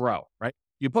these grow, right?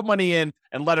 You put money in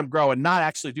and let them grow and not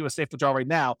actually do a safe withdrawal right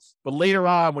now. But later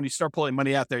on, when you start pulling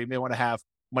money out there, you may want to have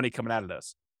money coming out of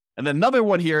those. And then another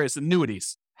one here is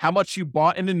annuities. How much you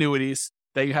bought in annuities,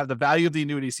 that you have the value of the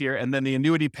annuities here, and then the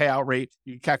annuity payout rate,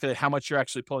 you can calculate how much you're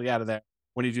actually pulling out of there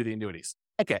when you do the annuities.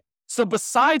 Okay, so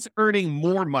besides earning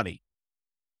more money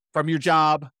from your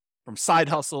job, from side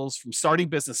hustles, from starting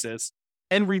businesses,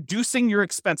 and reducing your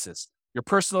expenses, your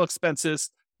personal expenses,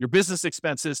 your business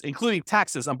expenses, including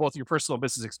taxes on both your personal and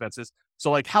business expenses. So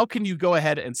like, how can you go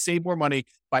ahead and save more money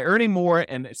by earning more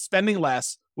and spending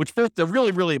less, which both are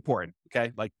really, really important.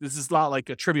 Okay. Like this is not like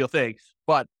a trivial thing,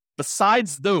 but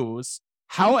besides those,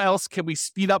 how else can we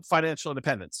speed up financial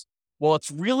independence? Well,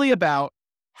 it's really about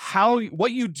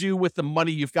what you do with the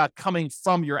money you've got coming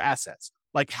from your assets,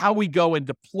 like how we go and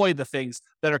deploy the things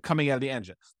that are coming out of the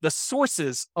engine, the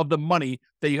sources of the money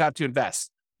that you have to invest.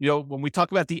 You know, when we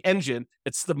talk about the engine,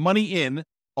 it's the money in,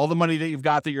 all the money that you've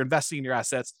got that you're investing in your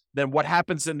assets. Then what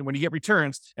happens when you get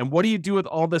returns, and what do you do with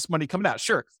all this money coming out?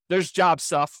 Sure, there's job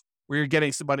stuff where you're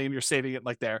getting some money and you're saving it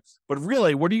like there. But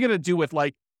really, what are you going to do with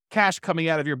like cash coming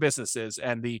out of your businesses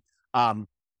and the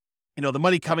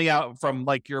money coming out from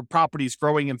like your properties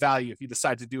growing in value if you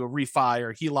decide to do a refi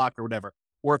or HELOC or whatever,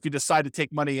 or if you decide to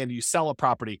take money and you sell a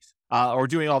property or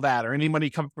doing all that, or any money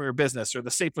coming from your business or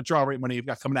the safe withdrawal rate money you've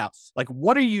got coming out. Like,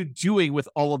 what are you doing with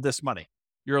all of this money?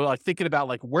 You're like thinking about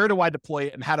like, where do I deploy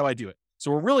it and how do I do it?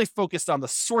 So we're really focused on the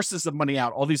sources of money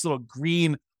out, all these little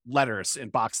green letters in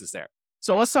boxes there.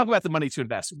 So let's talk about the money to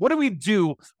invest. What do we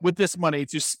do with this money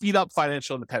to speed up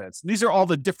financial independence? And these are all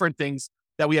the different things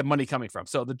that we have money coming from.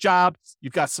 So the job,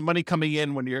 you've got some money coming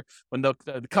in when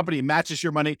the company matches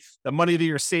your money, the money that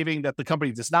you're saving that the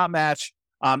company does not match.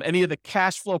 Any of the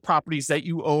cash flow properties that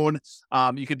you own,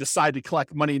 you could decide to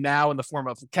collect money now in the form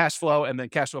of cash flow and then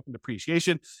cash flow from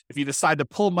depreciation. If you decide to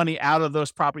pull money out of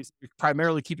those properties, you're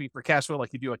primarily keeping for cash flow,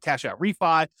 like you do a cash out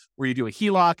refi or you do a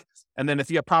HELOC. And then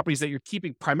if you have properties that you're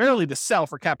keeping primarily to sell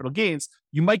for capital gains,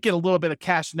 you might get a little bit of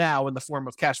cash now in the form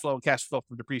of cash flow and cash flow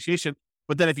from depreciation.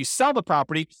 But then if you sell the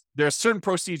property, there are certain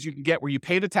proceeds you can get where you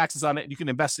pay the taxes on it and you can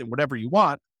invest in whatever you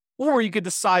want. Or you could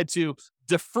decide to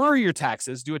defer your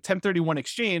taxes, do a 1031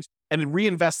 exchange, and then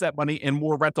reinvest that money in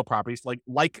more rental properties,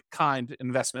 like kind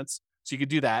investments. So you could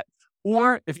do that.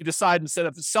 Or if you decide instead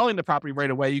of selling the property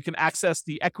right away, you can access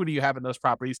the equity you have in those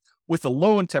properties with a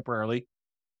loan temporarily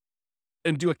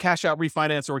and do a cash out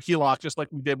refinance or a HELOC, just like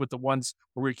we did with the ones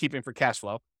where we were keeping for cash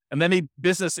flow. And then the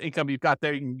business income you've got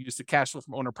there, you can use the cash flow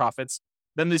from owner profits.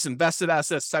 Then these invested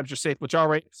assets times your safe withdrawal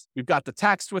rate. We've got the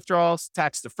tax withdrawals,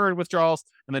 tax deferred withdrawals,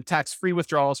 and then tax-free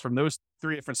withdrawals from those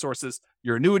three different sources: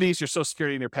 your annuities, your Social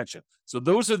Security, and your pension. So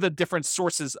those are the different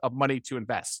sources of money to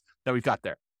invest that we've got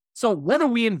there. So what do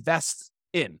we invest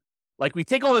in? Like, we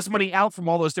take all this money out from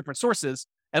all those different sources,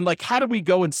 and like, how do we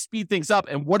go and speed things up,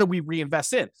 and what do we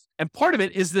reinvest in? And part of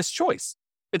it is this choice.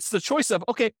 It's the choice of,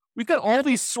 okay, we've got all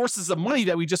these sources of money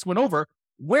that we just went over.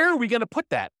 Where are we going to put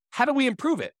that? How do we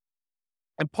improve it?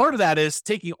 And part of that is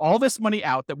taking all this money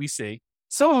out that we see.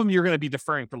 Some of them you're going to be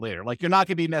deferring for later. Like, you're not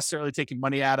going to be necessarily taking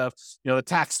money out of, the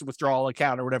tax withdrawal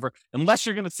account or whatever, unless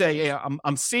you're going to say, hey,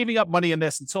 I'm saving up money in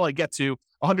this until I get to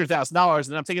 $100,000, and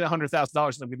then I'm taking $100,000 and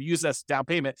I'm going to use that as down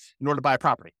payment in order to buy a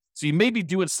property. So you may be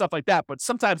doing stuff like that, but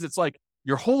sometimes it's like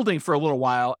you're holding for a little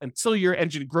while until your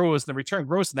engine grows and the return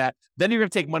grows in that. Then you're going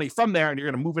to take money from there and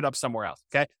you're going to move it up somewhere else.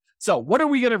 Okay. So what are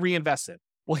we going to reinvest in?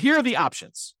 Well, here are the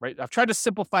options, right? I've tried to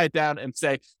simplify it down and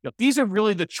say, these are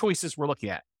really the choices we're looking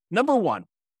at. Number one,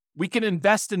 we can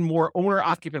invest in more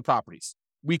owner-occupant properties.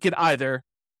 We could either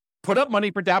put up money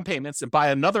for down payments and buy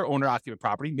another owner-occupant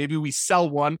property. Maybe we sell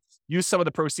one, use some of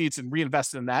the proceeds and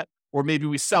reinvest in that. Or maybe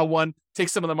we sell one, take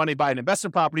some of the money, buy an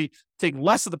investment property, take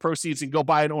less of the proceeds and go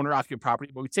buy an owner-occupant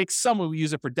property. But we take some and we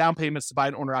use it for down payments to buy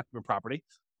an owner-occupant property.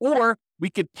 Or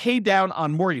we could pay down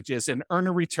on mortgages and earn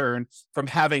a return from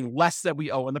having less that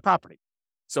we owe on the property.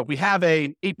 So if we have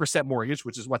an 8% mortgage,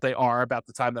 which is what they are about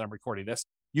the time that I'm recording this,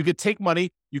 you could take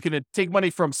money. You can take money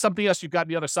from something else you've got on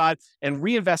the other side and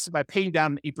reinvest it by paying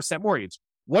down an 8% mortgage.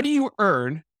 What do you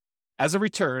earn as a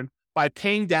return by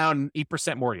paying down an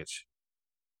 8% mortgage?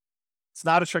 It's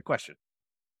not a trick question.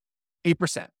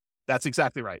 8%. That's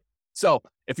exactly right. So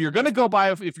if you're going to go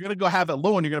have a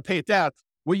loan, you're going to pay it down.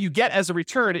 What you get as a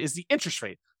return is the interest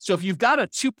rate. So if you've got a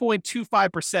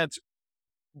 2.25%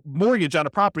 mortgage on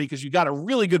a property because you got a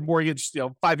really good mortgage,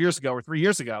 5 years ago or 3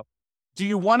 years ago, do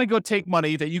you want to go take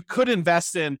money that you could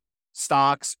invest in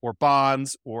stocks or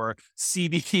bonds or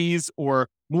CDs or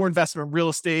more investment in real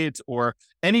estate or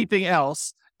anything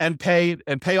else and pay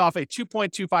off a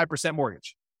 2.25%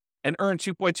 mortgage and earn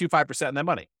 2.25% on that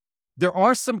money? There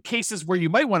are some cases where you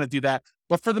might want to do that,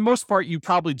 but for the most part, you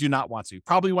probably do not want to. You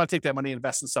probably want to take that money and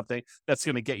invest in something that's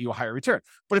going to get you a higher return.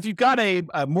 But if you've got a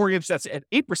mortgage that's at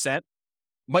 8%,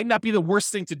 might not be the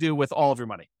worst thing to do with all of your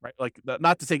money, right? Like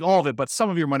not to take all of it, but some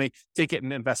of your money, take it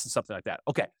and invest in something like that.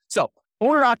 Okay. So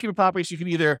owner-occupied properties, you can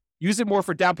either use it more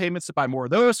for down payments to buy more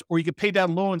of those, or you can pay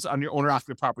down loans on your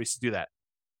owner-occupied properties to do that.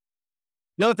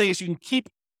 The other thing is you can keep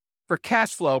for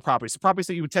cash flow properties, the properties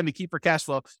that you would tend to keep for cash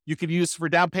flow, you could use for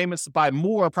down payments to buy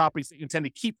more properties that you intend to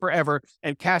keep forever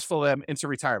and cash flow them into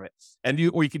retirement.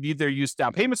 Or you could either use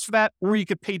down payments for that, or you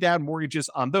could pay down mortgages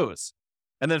on those.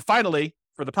 And then finally,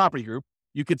 for the property group,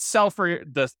 you could sell for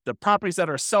the properties that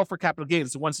are sell for capital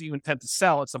gains, the ones that you intend to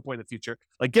sell at some point in the future,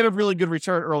 like get a really good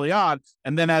return early on.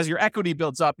 And then as your equity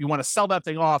builds up, you want to sell that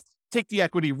thing off, take the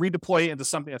equity, redeploy it into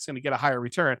something that's going to get a higher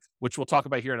return, which we'll talk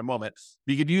about here in a moment.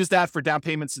 But you could use that for down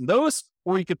payments in those,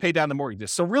 or you could pay down the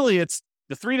mortgages. So really it's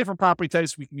the three different property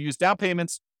types. We can use down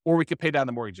payments, or we could pay down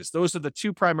the mortgages. Those are the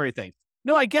two primary things.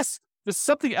 No, I guess there's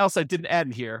something else I didn't add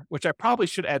in here, which I probably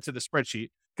should add to the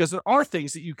spreadsheet, because there are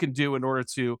things that you can do in order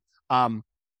to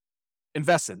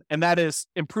invest in, and that is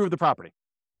improve the property.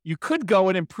 You could go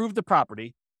and improve the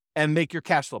property and make your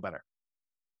cash flow better.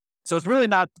 So it's really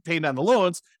not paying down the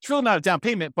loans. It's really not a down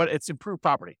payment, but it's improved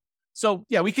property. So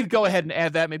yeah, we could go ahead and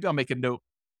add that. Maybe I'll make a note.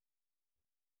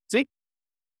 See,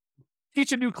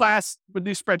 teach a new class with a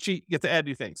new spreadsheet, you get to add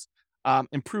new things.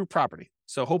 Improve property.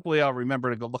 So hopefully I'll remember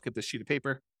to go look at this sheet of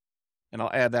paper and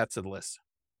I'll add that to the list.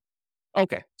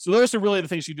 Okay, so those are really the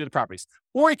things you do to properties.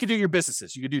 Or you could do your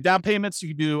businesses. You could do down payments, you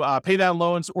could do pay down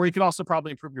loans, or you can also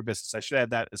probably improve your business. I should add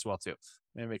that as well too.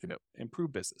 Let me make a note.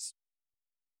 Improve business.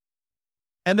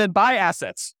 And then buy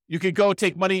assets. You could go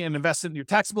take money and invest it in your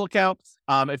taxable account.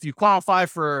 If you qualify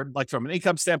for, like from an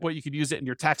income standpoint, you could use it in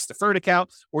your tax deferred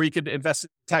account, or you could invest in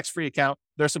a tax-free account.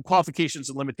 There's some qualifications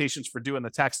and limitations for doing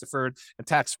the tax deferred and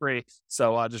tax-free.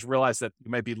 So just realize that you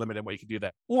might be limited in what you can do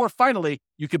that. Or finally,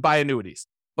 you could buy annuities.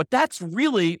 But that's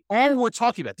really all we're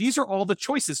talking about. These are all the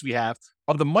choices we have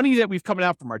of the money that we've coming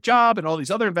out from our job and all these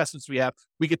other investments we have.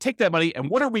 We could take that money and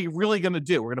what are we really going to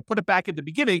do? We're going to put it back at the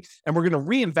beginning and we're going to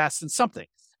reinvest in something.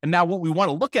 And now what we want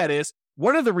to look at is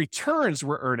what are the returns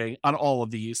we're earning on all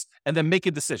of these, and then make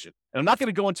a decision. And I'm not going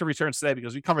to go into returns today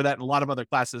because we cover that in a lot of other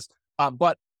classes.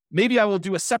 But maybe I will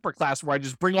do a separate class where I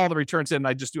just bring all the returns in and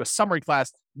I just do a summary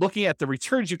class looking at the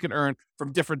returns you can earn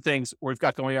from different things we've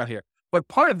got going on here. But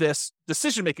part of this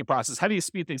decision-making process, how do you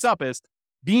speed things up, is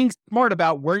being smart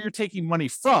about where you're taking money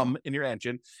from in your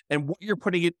engine and what you're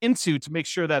putting it into to make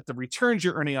sure that the returns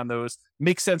you're earning on those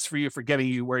make sense for you for getting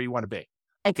you where you want to be.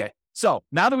 Okay, so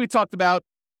now that we talked about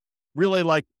really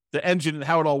like the engine and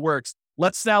how it all works,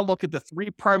 let's now look at the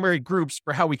three primary groups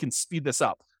for how we can speed this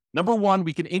up. Number one,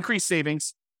 we can increase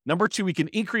savings. Number two, we can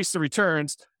increase the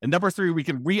returns. And number three, we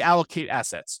can reallocate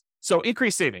assets. So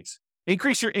increase savings.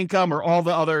 Increase your income or all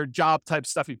the other job type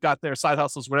stuff you've got there, side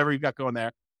hustles, whatever you've got going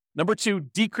there. Number two,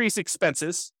 decrease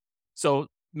expenses. So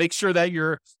make sure that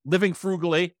you're living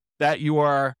frugally, that you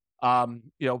are,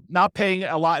 not paying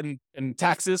a lot in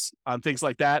taxes on things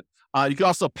like that. You can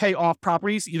also pay off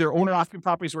properties, either owner-occupied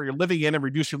properties where you're living in and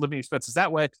reduce your living expenses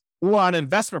that way, or on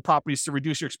investment properties to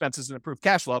reduce your expenses and improve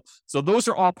cash flow. So those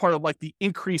are all part of like the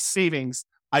increased savings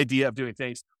idea of doing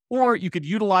things. Or you could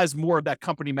utilize more of that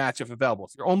company match if available.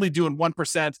 If you're only doing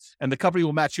 1% and the company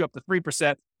will match you up to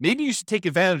 3%, maybe you should take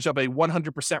advantage of a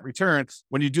 100% return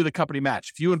when you do the company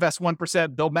match. If you invest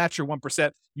 1%, they'll match your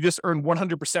 1%. You just earn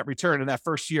 100% return in that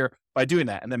first year by doing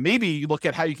that. And then maybe you look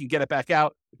at how you can get it back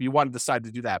out if you want to decide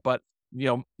to do that. But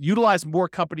utilize more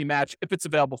company match if it's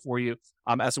available for you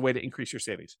as a way to increase your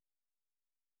savings.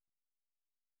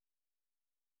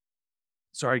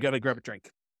 Sorry, I got to grab a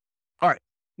drink. All right.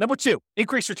 Number two,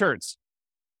 increase returns.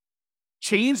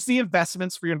 Change the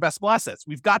investments for your investable assets.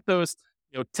 We've got those,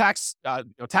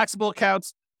 taxable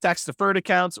accounts, tax deferred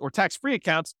accounts, or tax-free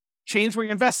accounts. Change where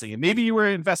you're investing. And maybe you were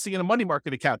investing in a money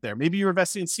market account there. Maybe you're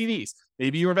investing in CDs.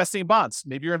 Maybe you're investing in bonds.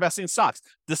 Maybe you're investing in stocks.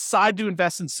 Decide to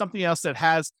invest in something else that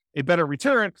has a better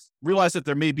return. Realize that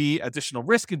there may be additional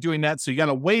risk in doing that. So you got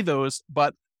to weigh those,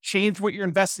 but change what you're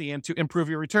investing in to improve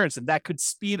your returns. And that could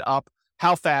speed up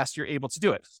how fast you're able to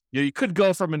do it. You could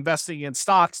go from investing in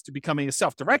stocks to becoming a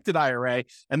self-directed IRA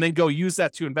and then go use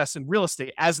that to invest in real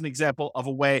estate as an example of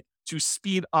a way to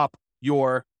speed up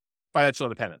your financial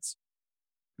independence.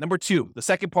 Number two, the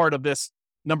second part of this,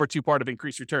 number two part of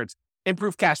increased returns,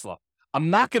 improve cash flow.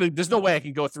 There's no way I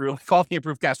can go through all the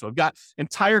improved cash flow. I've got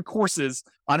entire courses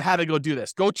on how to go do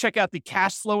this. Go check out the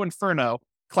Cash Flow Inferno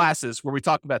classes where we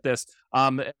talk about this.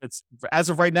 It's as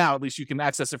of right now, at least you can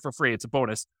access it for free. It's a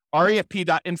bonus.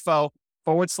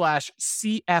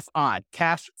 refp.info/CFI,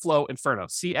 Cash Flow Inferno,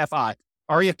 CFI,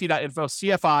 refp.info,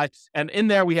 CFI. And in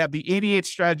there, we have the 88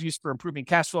 strategies for improving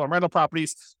cash flow on rental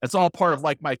properties. It's all part of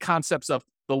like my concepts of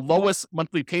the lowest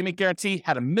monthly payment guarantee,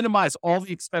 how to minimize all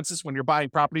the expenses when you're buying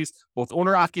properties, both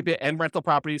owner-occupant and rental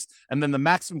properties, and then the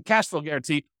maximum cash flow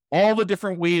guarantee, all the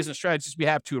different ways and strategies we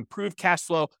have to improve cash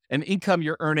flow and income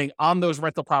you're earning on those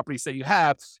rental properties that you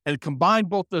have, and combine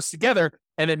both those together.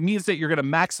 And it means that you're going to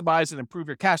maximize and improve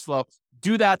your cash flow.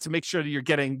 Do that to make sure that you're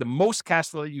getting the most cash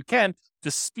flow that you can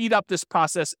to speed up this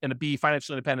process and to be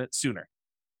financially independent sooner.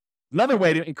 Another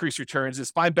way to increase returns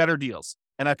is find better deals.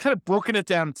 And I've kind of broken it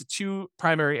down into two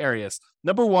primary areas.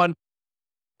 Number one,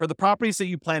 for the properties that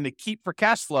you plan to keep for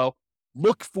cash flow,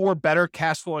 look for better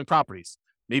cash flowing properties.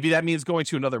 Maybe that means going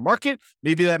to another market.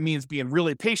 Maybe that means being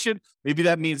really patient. Maybe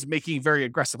that means making very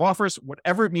aggressive offers,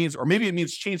 whatever it means. Or maybe it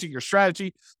means changing your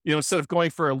strategy. Instead of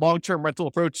going for a long-term rental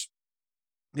approach,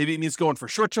 maybe it means going for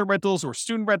short-term rentals or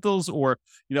student rentals or,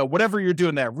 whatever you're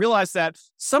doing there. Realize that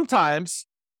sometimes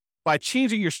by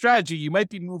changing your strategy, you might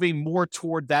be moving more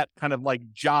toward that kind of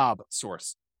like job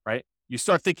source, right? You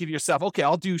start thinking to yourself, okay,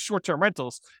 I'll do short-term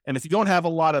rentals. And if you don't have a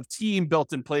lot of team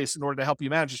built in place in order to help you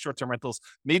manage the short-term rentals,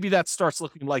 maybe that starts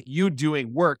looking like you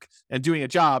doing work and doing a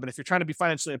job. And if you're trying to be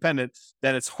financially independent,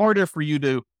 then it's harder for you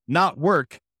to not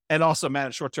work and also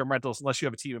manage short-term rentals unless you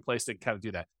have a team in place that can kind of do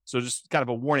that. So just kind of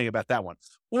a warning about that one.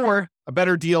 Or a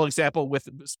better deal example with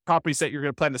properties that you're going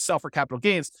to plan to sell for capital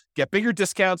gains, get bigger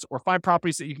discounts or find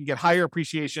properties that you can get higher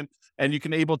appreciation and you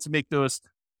can able to make those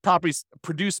properties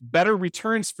produce better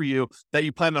returns for you that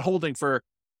you plan on holding for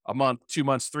a month, 2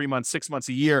 months, 3 months, 6 months,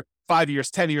 a year, 5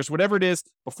 years, 10 years, whatever it is,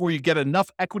 before you get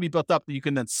enough equity built up that you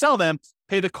can then sell them,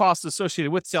 pay the costs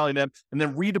associated with selling them, and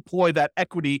then redeploy that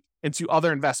equity into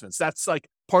other investments. That's like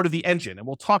part of the engine. And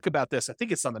we'll talk about this. I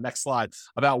think it's on the next slide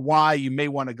about why you may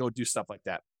want to go do stuff like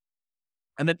that.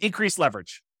 And then increase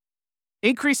leverage.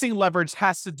 Increasing leverage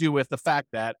has to do with the fact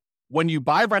that when you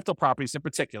buy rental properties in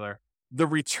particular, the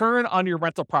return on your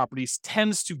rental properties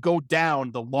tends to go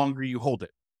down the longer you hold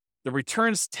it. The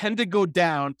returns tend to go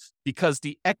down because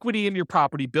the equity in your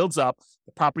property builds up.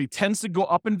 The property tends to go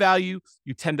up in value.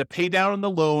 You tend to pay down on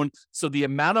the loan. So the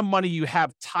amount of money you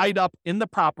have tied up in the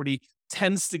property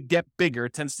tends to get bigger,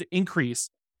 tends to increase.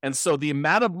 And so the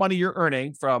amount of money you're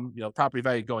earning from, property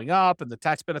value going up and the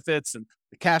tax benefits and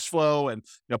the cash flow and,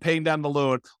 paying down the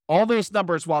loan, all those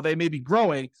numbers, while they may be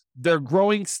growing, they're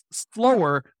growing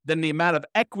slower than the amount of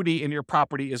equity in your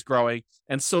property is growing.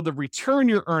 And so the return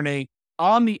you're earning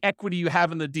on the equity you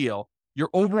have in the deal, your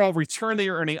overall return that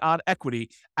you're earning on equity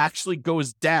actually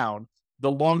goes down the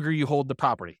longer you hold the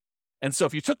property. And so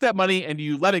if you took that money and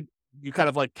you let it, you kind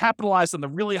of like capitalize on the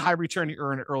really high return you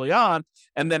earn early on.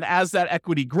 And then as that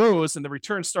equity grows and the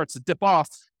return starts to dip off,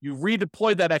 you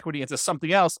redeploy that equity into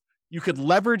something else. You could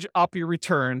leverage up your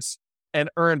returns and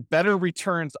earn better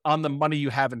returns on the money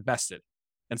you have invested.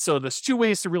 And so there's two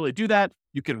ways to really do that.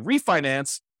 You can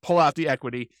refinance, pull out the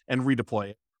equity and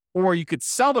redeploy it. Or you could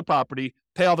sell the property,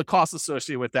 pay all the costs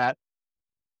associated with that,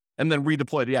 and then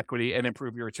redeploy the equity and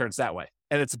improve your returns that way.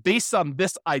 And it's based on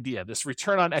this idea, this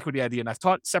return on equity idea. And I've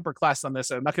taught separate classes on this.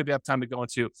 And I'm not going to have time to go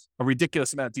into a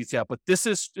ridiculous amount of detail, but this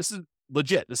is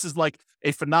legit. This is like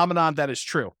a phenomenon that is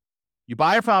true. You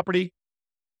buy a property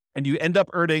and you end up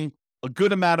earning a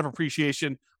good amount of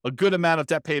appreciation, a good amount of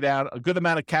debt pay down, a good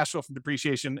amount of cash flow from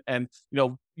depreciation, and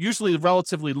usually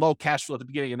relatively low cash flow at the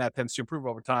beginning, and that tends to improve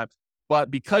over time. But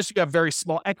because you have very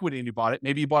small equity and you bought it,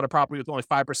 maybe you bought a property with only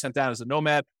 5% down as a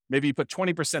nomad, maybe you put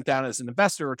 20% down as an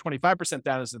investor or 25%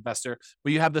 down as an investor,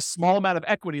 but you have this small amount of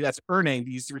equity that's earning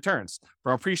these returns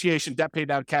from appreciation, debt pay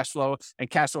down, cash flow, and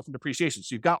cash flow from depreciation.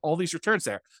 So you've got all these returns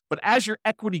there. But as your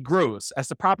equity grows, as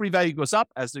the property value goes up,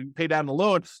 as you pay down the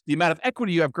loan, the amount of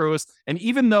equity you have grows. And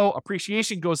even though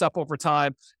appreciation goes up over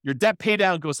time, your debt pay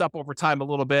down goes up over time a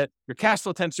little bit, your cash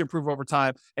flow tends to improve over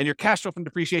time, and your cash flow from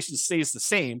depreciation stays the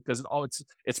same because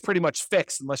it's pretty much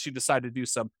fixed unless you decide to do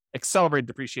some accelerated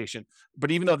depreciation.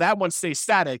 But even though that one stays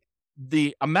static,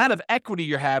 the amount of equity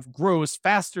you have grows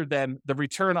faster than the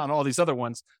return on all these other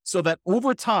ones, so that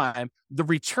over time, the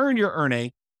return you're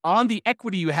earning on the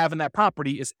equity you have in that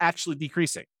property is actually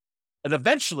decreasing. And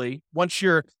eventually, once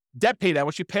your debt pay down,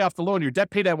 once you pay off the loan, your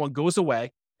debt pay down one goes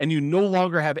away, and you no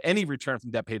longer have any return from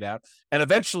debt pay down. And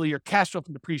eventually your cash flow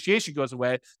from depreciation goes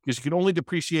away because you can only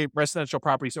depreciate residential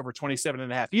properties over 27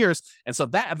 and a half years. And so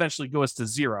that eventually goes to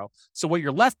zero. So what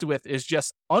you're left with is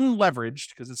just unleveraged,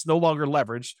 because it's no longer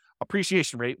leveraged,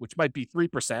 appreciation rate, which might be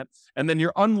 3%. And then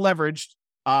your unleveraged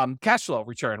cash flow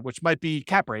return, which might be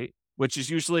cap rate, which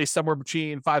is usually somewhere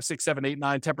between 5, 6, 7, 8,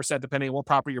 9, 10%, depending on what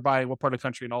property you're buying, what part of the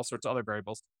country, and all sorts of other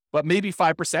variables. But maybe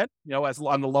 5%, as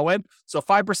on the low end. So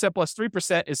 5% plus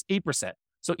 3% is 8%.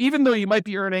 So even though you might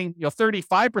be earning,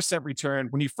 35% return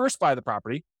when you first buy the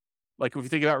property, like if you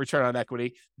think about return on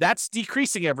equity, that's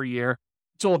decreasing every year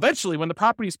So eventually, when the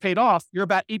property is paid off, you're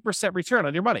about 8% return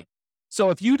on your money.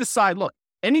 So if you decide, look,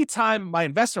 anytime my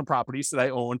investment properties that I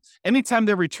own, anytime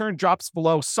their return drops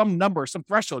below some number, some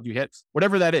threshold you hit,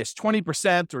 whatever that is,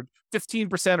 20% or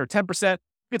 15% or 10%, you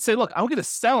could say, look, I'm going to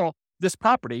sell this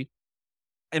property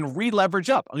and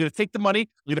re-leverage up. I'm going to take the money.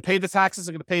 I'm going to pay the taxes.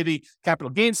 I'm going to pay the capital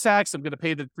gains tax. I'm going to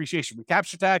pay the depreciation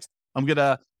recapture tax. I'm going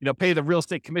to, pay the real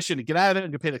estate commission to get out of it. I'm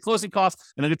going to pay the closing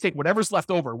costs, and I'm going to take whatever's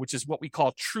left over, which is what we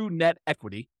call true net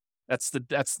equity. That's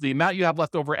the amount you have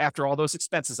left over after all those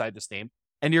expenses I just named.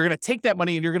 And you're going to take that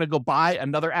money and you're going to go buy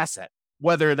another asset,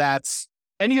 whether that's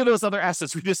any of those other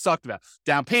assets we just talked about: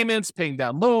 down payments, paying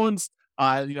down loans,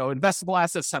 investable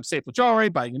assets, times staple jewelry,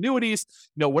 buying annuities,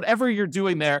 whatever you're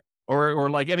doing there. Or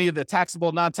like any of the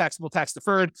taxable, non-taxable, tax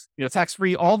deferred,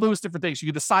 tax-free, all those different things. You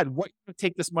can decide what you're going to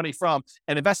take this money from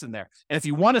and invest in there. And if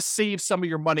you want to save some of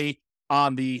your money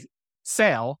on the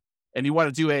sale and you want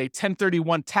to do a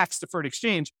 1031 tax deferred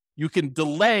exchange, you can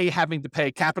delay having to pay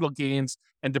capital gains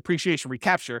and depreciation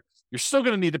recapture. You're still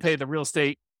going to need to pay the real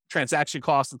estate transaction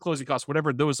costs and closing costs,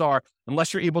 whatever those are,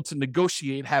 unless you're able to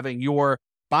negotiate having your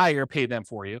buyer pay them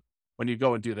for you when you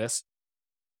go and do this.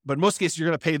 But in most cases, you're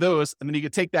going to pay those, and then you can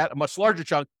take that a much larger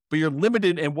chunk, but you're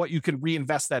limited in what you can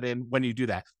reinvest that in when you do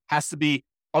that. Has to be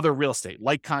other real estate,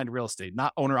 like-kind real estate,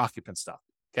 not owner-occupant stuff,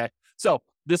 okay? So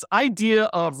this idea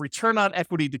of return on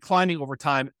equity declining over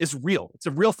time is real. It's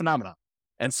a real phenomenon.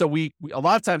 And so we a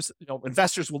lot of times,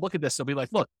 investors will look at this and be like,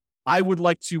 look, I would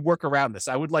like to work around this.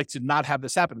 I would like to not have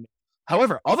this happen.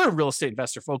 However, other real estate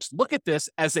investor folks look at this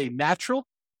as a natural,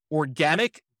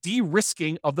 organic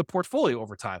de-risking of the portfolio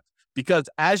over time. Because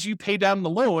as you pay down the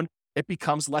loan, it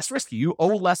becomes less risky. You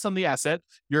owe less on the asset.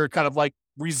 Your kind of like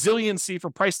resiliency for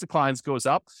price declines goes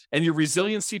up, and your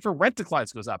resiliency for rent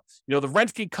declines goes up. The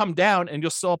rent can come down and you'll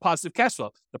still have positive cash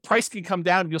flow. The price can come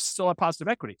down and you'll still have positive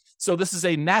equity. So this is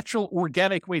a natural,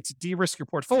 organic way to de-risk your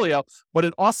portfolio, but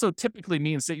it also typically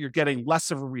means that you're getting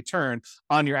less of a return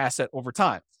on your asset over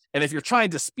time. And if you're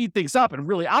trying to speed things up and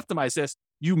really optimize this,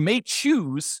 you may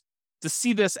choose to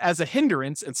see this as a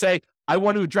hindrance and say, I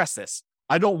want to address this.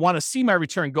 I don't want to see my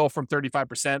return go from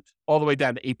 35% all the way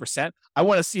down to 8%. I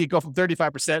want to see it go from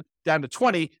 35% down to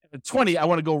 20. And 20, I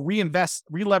want to go reinvest,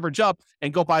 re-leverage up,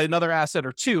 and go buy another asset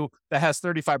or two that has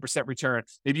 35% return.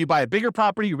 Maybe you buy a bigger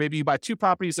property, or maybe you buy two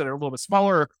properties that are a little bit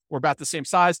smaller or about the same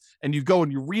size, and you go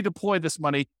and you redeploy this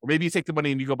money, or maybe you take the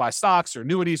money and you go buy stocks or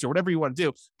annuities or whatever you want to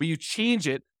do, but you change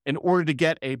it in order to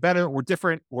get a better or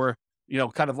different or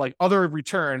kind of like other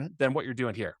return than what you're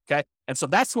doing here. Okay. And so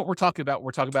that's what we're talking about.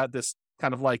 We're talking about this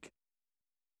kind of like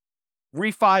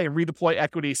refi and redeploy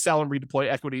equity, sell and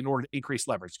redeploy equity in order to increase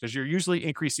leverage, because you're usually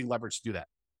increasing leverage to do that.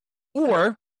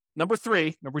 Or number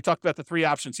three, remember we talked about the three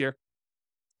options here: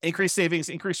 increase savings,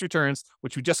 increase returns,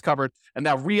 which we just covered, and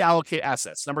now reallocate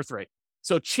assets. Number three.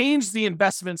 So change the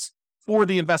investments for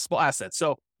the investable assets.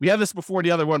 So we had this before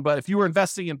the other one, but if you were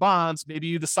investing in bonds, maybe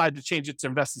you decide to change it to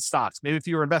invest in stocks. Maybe if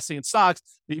you were investing in stocks,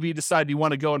 maybe you decide you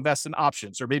want to go invest in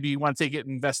options, or maybe you want to take it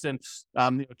and invest in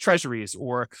treasuries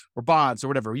or bonds or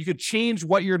whatever. You could change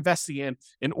what you're investing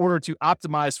in order to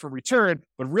optimize for return,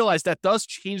 but realize that does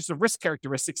change the risk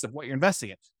characteristics of what you're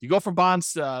investing in. You go from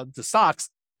bonds to stocks,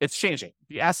 it's changing.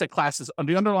 The asset classes,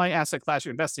 the underlying asset class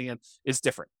you're investing in is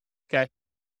different. Okay.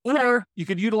 Or you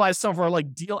could utilize some of our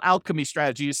like deal alchemy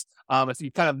strategies. If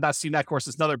you kind of not seen that course,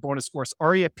 it's another bonus course,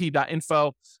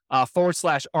 refp.info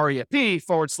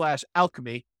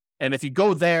 /refp/alchemy. And if you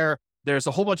go there, there's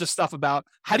a whole bunch of stuff about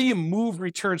how do you move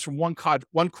returns from one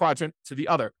quadrant to the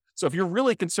other. So if you're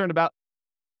really concerned about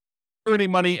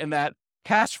earning money in that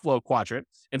cash flow quadrant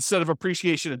instead of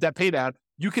appreciation and debt pay down,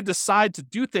 you can decide to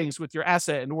do things with your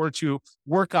asset in order to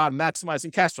work on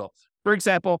maximizing cash flow. For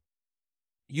example,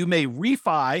 you may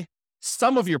refi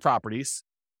some of your properties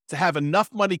to have enough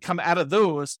money come out of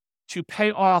those to pay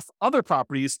off other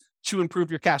properties to improve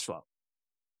your cash flow.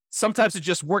 Sometimes it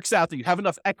just works out that you have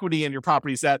enough equity in your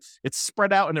properties that it's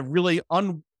spread out in a really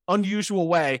unusual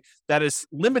way that is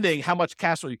limiting how much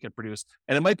cash flow you can produce.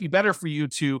 And it might be better for you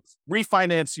to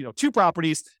refinance, two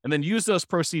properties and then use those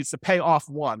proceeds to pay off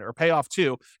one or pay off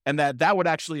two. And that would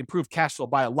actually improve cash flow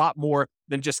by a lot more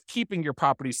than just keeping your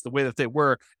properties the way that they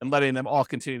were and letting them all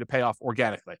continue to pay off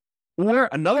organically. Or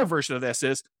another version of this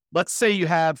is, let's say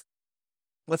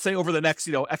over the next,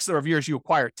 X number of years, you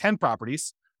acquire 10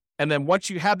 properties. And then once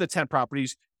you have the 10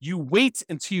 properties, you wait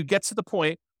until you get to the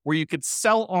point where you could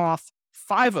sell off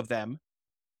 5 of them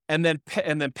and then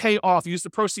pay off, use the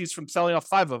proceeds from selling off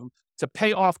 5 of them to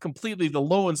pay off completely the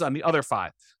loans on the other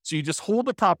 5. So you just hold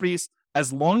the properties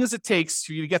as long as it takes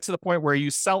for you to get to the point where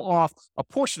you sell off a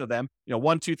portion of them,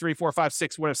 1, 2, 3, 4, 5,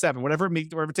 6, 7, whatever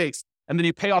it takes, and then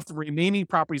you pay off the remaining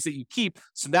properties that you keep.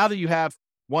 So now that you have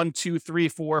 1, 2, 3,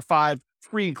 4, 5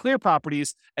 free and clear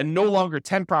properties and no longer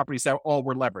 10 properties that all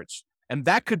were leveraged. And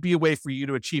that could be a way for you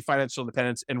to achieve financial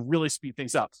independence and really speed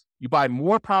things up. You buy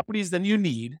more properties than you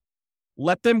need,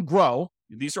 let them grow.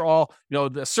 These are all,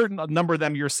 the certain number of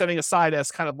them you're setting aside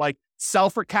as kind of like sell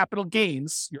for capital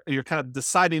gains. You're kind of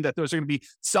deciding that those are going to be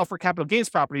sell for capital gains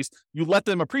properties. You let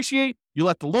them appreciate, you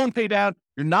let the loan pay down.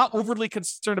 You're not overly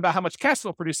concerned about how much cash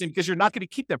flow producing because you're not going to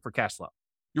keep them for cash flow.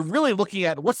 You're really looking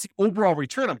at what's the overall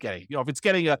return I'm getting. If it's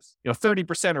getting a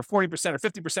 30% or 40% or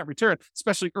 50% return,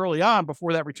 especially early on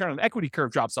before that return on equity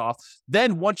curve drops off,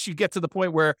 then once you get to the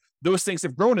point where those things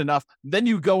have grown enough, then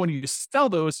you go and you sell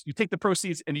those, you take the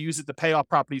proceeds and you use it to pay off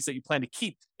properties that you plan to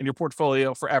keep in your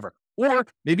portfolio forever. Or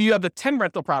maybe you have the 10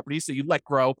 rental properties that you let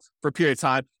grow for a period of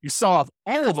time. You sell off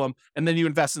all of them, and then you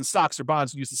invest in stocks or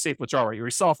bonds and use the safe withdrawal rate. Or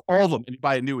you sell off all of them and you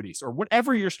buy annuities, or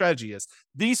whatever your strategy is.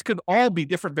 These could all be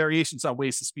different variations on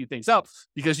ways to speed things up,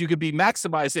 because you could be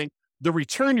maximizing the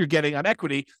return you're getting on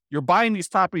equity. You're buying these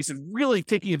properties and really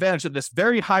taking advantage of this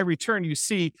very high return you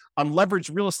see on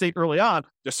leveraged real estate early on.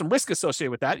 There's some risk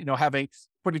associated with that,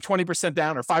 putting 20%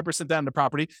 down or 5% down the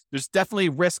property. There's definitely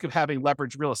risk of having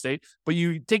leveraged real estate, but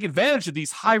you take advantage of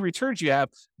these high returns you have.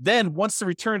 Then once the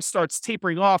return starts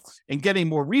tapering off and getting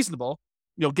more reasonable,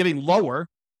 getting lower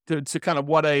to kind of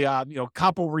what a,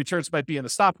 comparable returns might be in the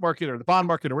stock market or the bond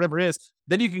market or whatever it is,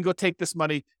 then you can go take this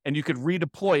money and you could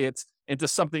redeploy it into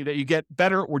something that you get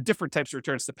better or different types of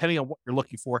returns depending on what you're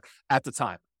looking for at the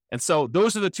time. And so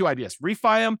those are the two ideas: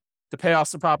 refi them to pay off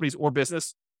some properties or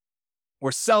business,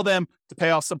 or sell them to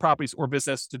pay off some properties or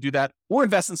business to do that, or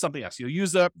invest in something else. You'll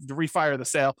use the refi or the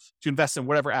sale to invest in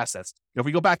whatever assets. If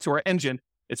we go back to our engine,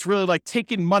 it's really like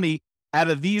taking money out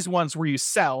of these ones where you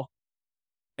sell,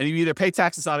 and you either pay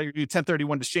taxes on it or you do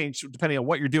 1031 exchange, depending on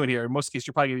what you're doing here. In most cases,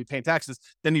 you're probably going to be paying taxes.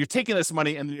 Then you're taking this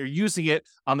money and you're using it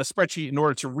on the spreadsheet in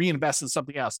order to reinvest in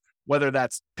something else, whether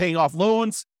that's paying off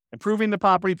loans, improving the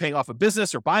property, paying off a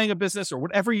business, or buying a business, or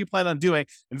whatever you plan on doing,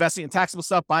 investing in taxable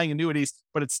stuff, buying annuities,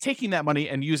 but it's taking that money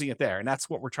and using it there. And that's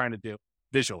what we're trying to do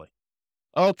visually.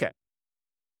 Okay.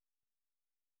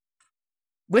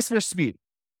 Risk versus speed.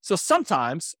 So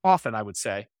often I would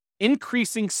say,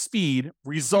 increasing speed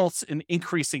results in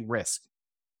increasing risk.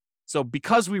 So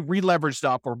because we re-leveraged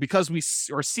up, or because we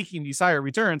are seeking these higher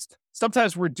returns,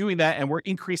 sometimes we're doing that and we're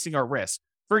increasing our risk.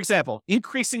 For example,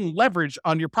 increasing leverage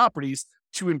on your properties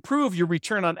to improve your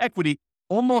return on equity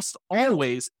almost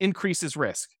always increases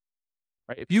risk.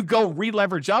 Right? If you go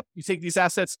re-leverage up, you take these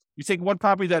assets, you take one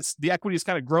property that's the equity is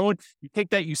kind of grown, you take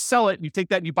that, you sell it, and you take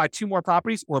that and you buy two more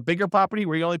properties, or a bigger property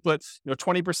where you only put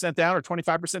 20% down or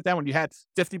 25% down when you had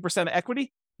 50% of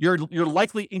equity, you're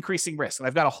likely increasing risk. And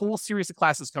I've got a whole series of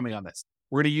classes coming on this.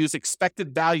 We're going to use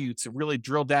expected value to really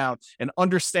drill down and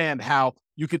understand how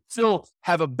you could still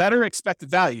have a better expected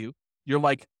value.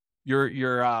 The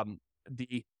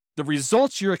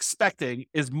results you're expecting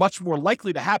is much more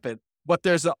likely to happen, but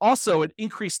there's also an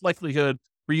increased likelihood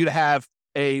for you to have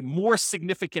a more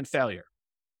significant failure.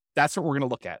 That's what we're going to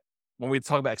look at when we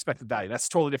talk about expected value. That's a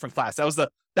totally different class. That was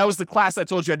the class I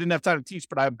told you I didn't have time to teach,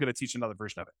 but I'm going to teach another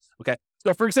version of it. Okay.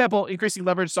 So for example, increasing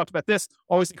leverage, talked about this,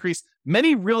 always increase.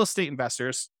 Many real estate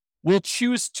investors will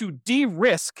choose to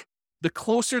de-risk the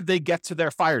closer they get to their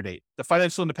FIRE date, the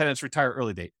financial independence retire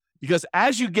early date. Because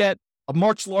as you get a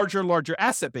much larger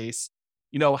asset base,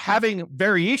 having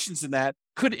variations in that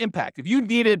could impact. If you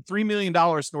needed $3 million in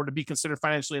order to be considered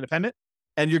financially independent,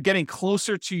 and you're getting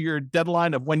closer to your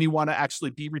deadline of when you want to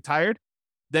actually be retired,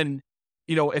 then,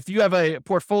 if you have a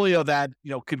portfolio that,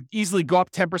 could easily go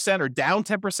up 10% or down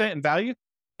 10% in value,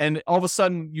 and all of a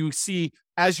sudden you see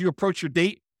as you approach your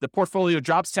date, the portfolio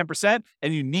drops 10%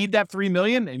 and you need that 3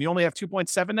 million and you only have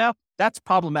 2.7 now, that's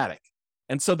problematic.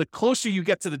 And so the closer you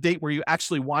get to the date where you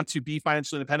actually want to be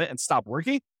financially independent and stop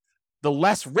working, the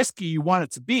less risky you want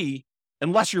it to be,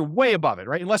 unless you're way above it,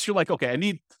 right? Unless you're like, okay, I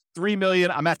need 3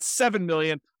 million, I'm at 7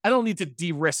 million. I don't need to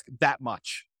de-risk that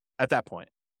much at that point.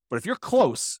 But if you're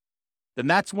close, then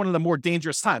that's one of the more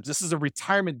dangerous times. This is a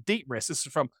retirement date risk. This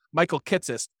is from Michael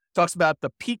Kitces. Talks about the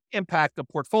peak impact of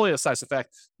portfolio size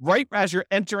effect. Right as you're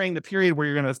entering the period where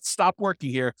you're going to stop working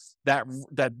here, that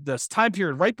this time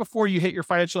period right before you hit your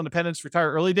financial independence,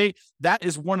 retire early date, that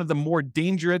is one of the more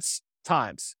dangerous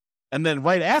times. And then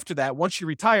right after that, once you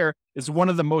retire, is one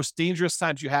of the most dangerous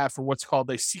times you have for what's called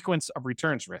a sequence of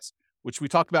returns risk, which we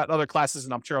talked about in other classes,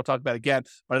 and I'm sure I'll talk about again,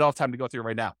 but I don't have time to go through it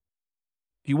right now.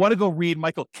 If you want to go read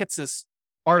Michael Kitces'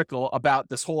 article about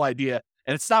this whole idea,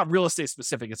 and it's not real estate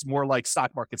specific, it's more like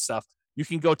stock market stuff, you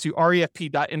can go to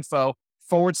refp.info/red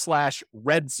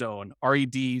zone,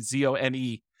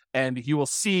 REDZONE, And you will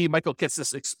see Michael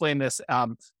Kitces explain this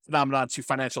phenomenon to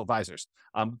financial advisors.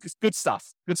 Good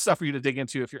stuff for you to dig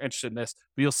into if you're interested in this.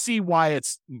 But you'll see why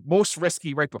it's most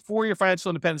risky right before your financial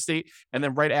independence date, and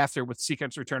then right after with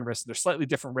sequence return risk. They're slightly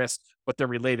different risks, but they're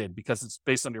related because it's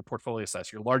based on your portfolio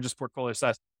size. Your largest portfolio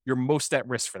size, you're most at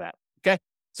risk for that. Okay.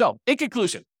 So in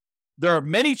conclusion, there are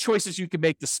many choices you can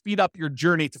make to speed up your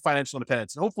journey to financial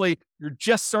independence. And hopefully you're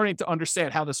just starting to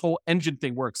understand how this whole engine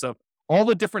thing works of all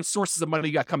the different sources of money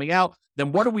you got coming out.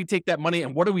 Then what do we take that money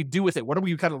and what do we do with it? What do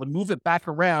we kind of move it back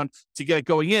around to get it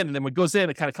going in? And then when it goes in,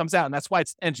 it kind of comes out. And that's why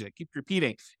it's an engine. It keeps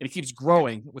repeating and it keeps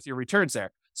growing with your returns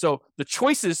there. So the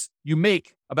choices you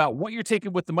make about what you're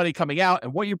taking with the money coming out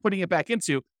and what you're putting it back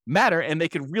into matter, and they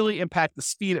can really impact the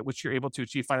speed at which you're able to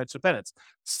achieve financial independence.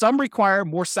 Some require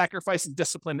more sacrifice and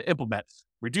discipline to implement,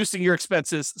 reducing your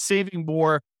expenses, saving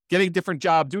more, getting a different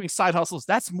job, doing side hustles.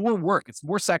 That's more work. It's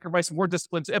more sacrifice, more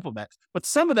discipline to implement. But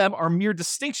some of them are mere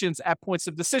distinctions at points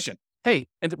of decision. Hey,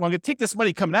 and I'm going to take this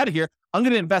money coming out of here. I'm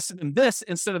going to invest it in this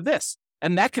instead of this.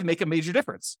 And that can make a major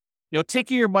difference.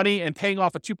 Taking your money and paying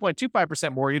off a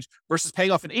 2.25% mortgage versus paying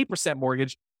off an 8%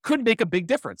 mortgage could make a big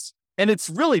difference. And it's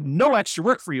really no extra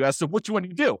work for you as to what you want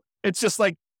to do. It's just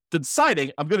like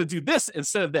deciding I'm going to do this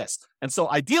instead of this. And so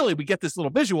ideally we get this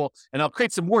little visual, and I'll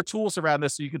create some more tools around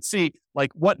this so you can see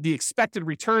like what the expected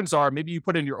returns are. Maybe you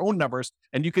put in your own numbers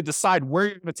and you could decide where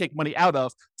you're going to take money out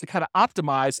of to kind of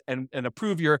optimize and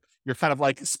improve your kind of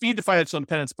like speed to financial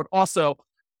independence, but also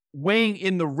weighing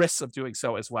in the risks of doing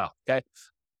so as well. Okay.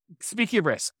 Speaking of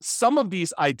risk, some of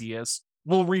these ideas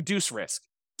will reduce risk.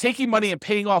 Taking money and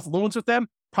paying off loans with them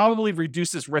probably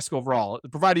reduces risk overall,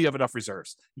 provided you have enough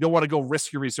reserves. You don't want to go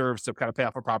risk your reserves to kind of pay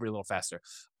off a property a little faster.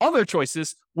 Other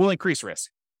choices will increase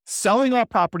risk. Selling off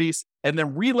properties and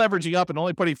then re-leveraging up and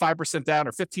only putting 5% down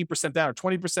or 15% down or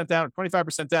 20% down or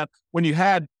 25% down when you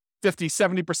had 50,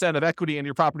 70% of equity in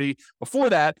your property before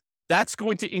that, that's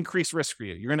going to increase risk for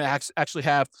you. You're going to actually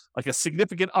have like a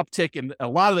significant uptick in a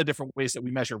lot of the different ways that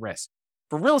we measure risk.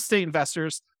 For real estate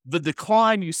investors, the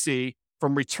decline you see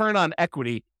from return on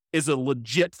equity is a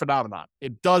legit phenomenon.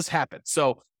 It does happen.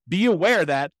 So be aware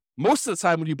that most of the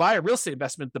time when you buy a real estate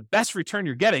investment, the best return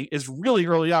you're getting is really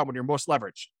early on when you're most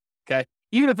leveraged. Okay.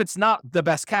 Even if it's not the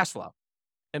best cash flow.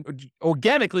 And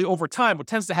organically over time, what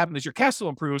tends to happen is your cash flow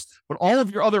improves, but all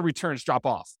of your other returns drop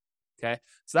off. Okay.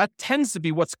 So that tends to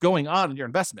be what's going on in your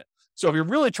investment. So if you're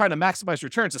really trying to maximize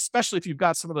returns, especially if you've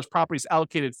got some of those properties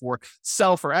allocated for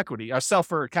sell for equity or sell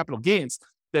for capital gains,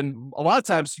 then a lot of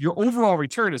times your overall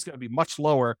return is going to be much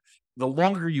lower the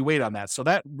longer you wait on that. So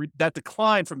that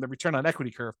decline from the return on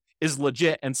equity curve is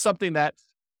legit and something that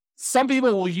some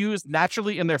people will use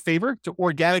naturally in their favor to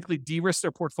organically de-risk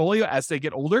their portfolio as they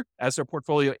get older, as their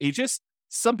portfolio ages.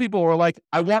 Some people are like,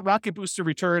 I want rocket booster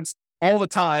returns all the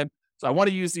time. So I want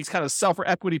to use these kind of sell for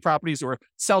equity properties or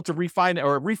sell to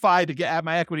refi to get at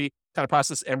my equity kind of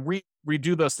process and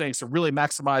redo those things to really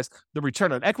maximize the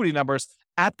return on equity numbers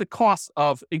at the cost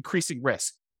of increasing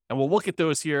risk. And we'll look at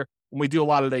those here when we do a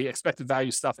lot of the expected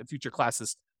value stuff in future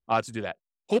classes to do that.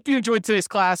 Hope you enjoyed today's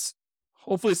class.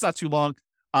 Hopefully it's not too long.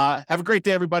 Have a great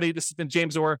day, everybody. This has been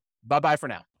James Orr. Bye-bye for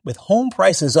now. With home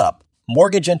prices up,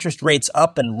 mortgage interest rates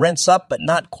up, and rents up, but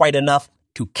not quite enough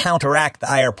to counteract the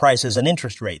higher prices and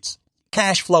interest rates,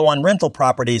 cash flow on rental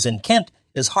properties in Kent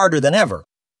is harder than ever.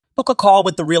 Book a call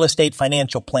with the Real Estate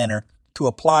Financial Planner to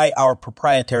apply our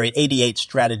proprietary 88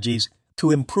 strategies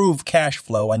to improve cash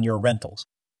flow on your rentals.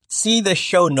 See the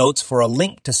show notes for a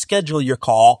link to schedule your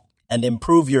call and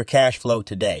improve your cash flow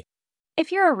today.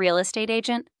 If you're a real estate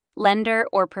agent, lender,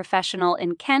 or professional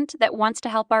in Kent that wants to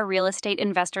help our real estate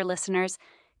investor listeners,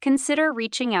 consider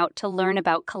reaching out to learn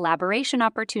about collaboration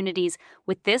opportunities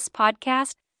with this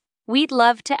podcast. We'd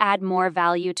love to add more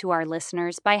value to our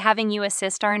listeners by having you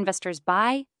assist our investors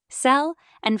buy, sell,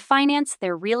 and finance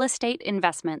their real estate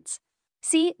investments.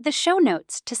 See the show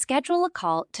notes to schedule a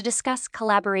call to discuss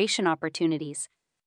collaboration opportunities.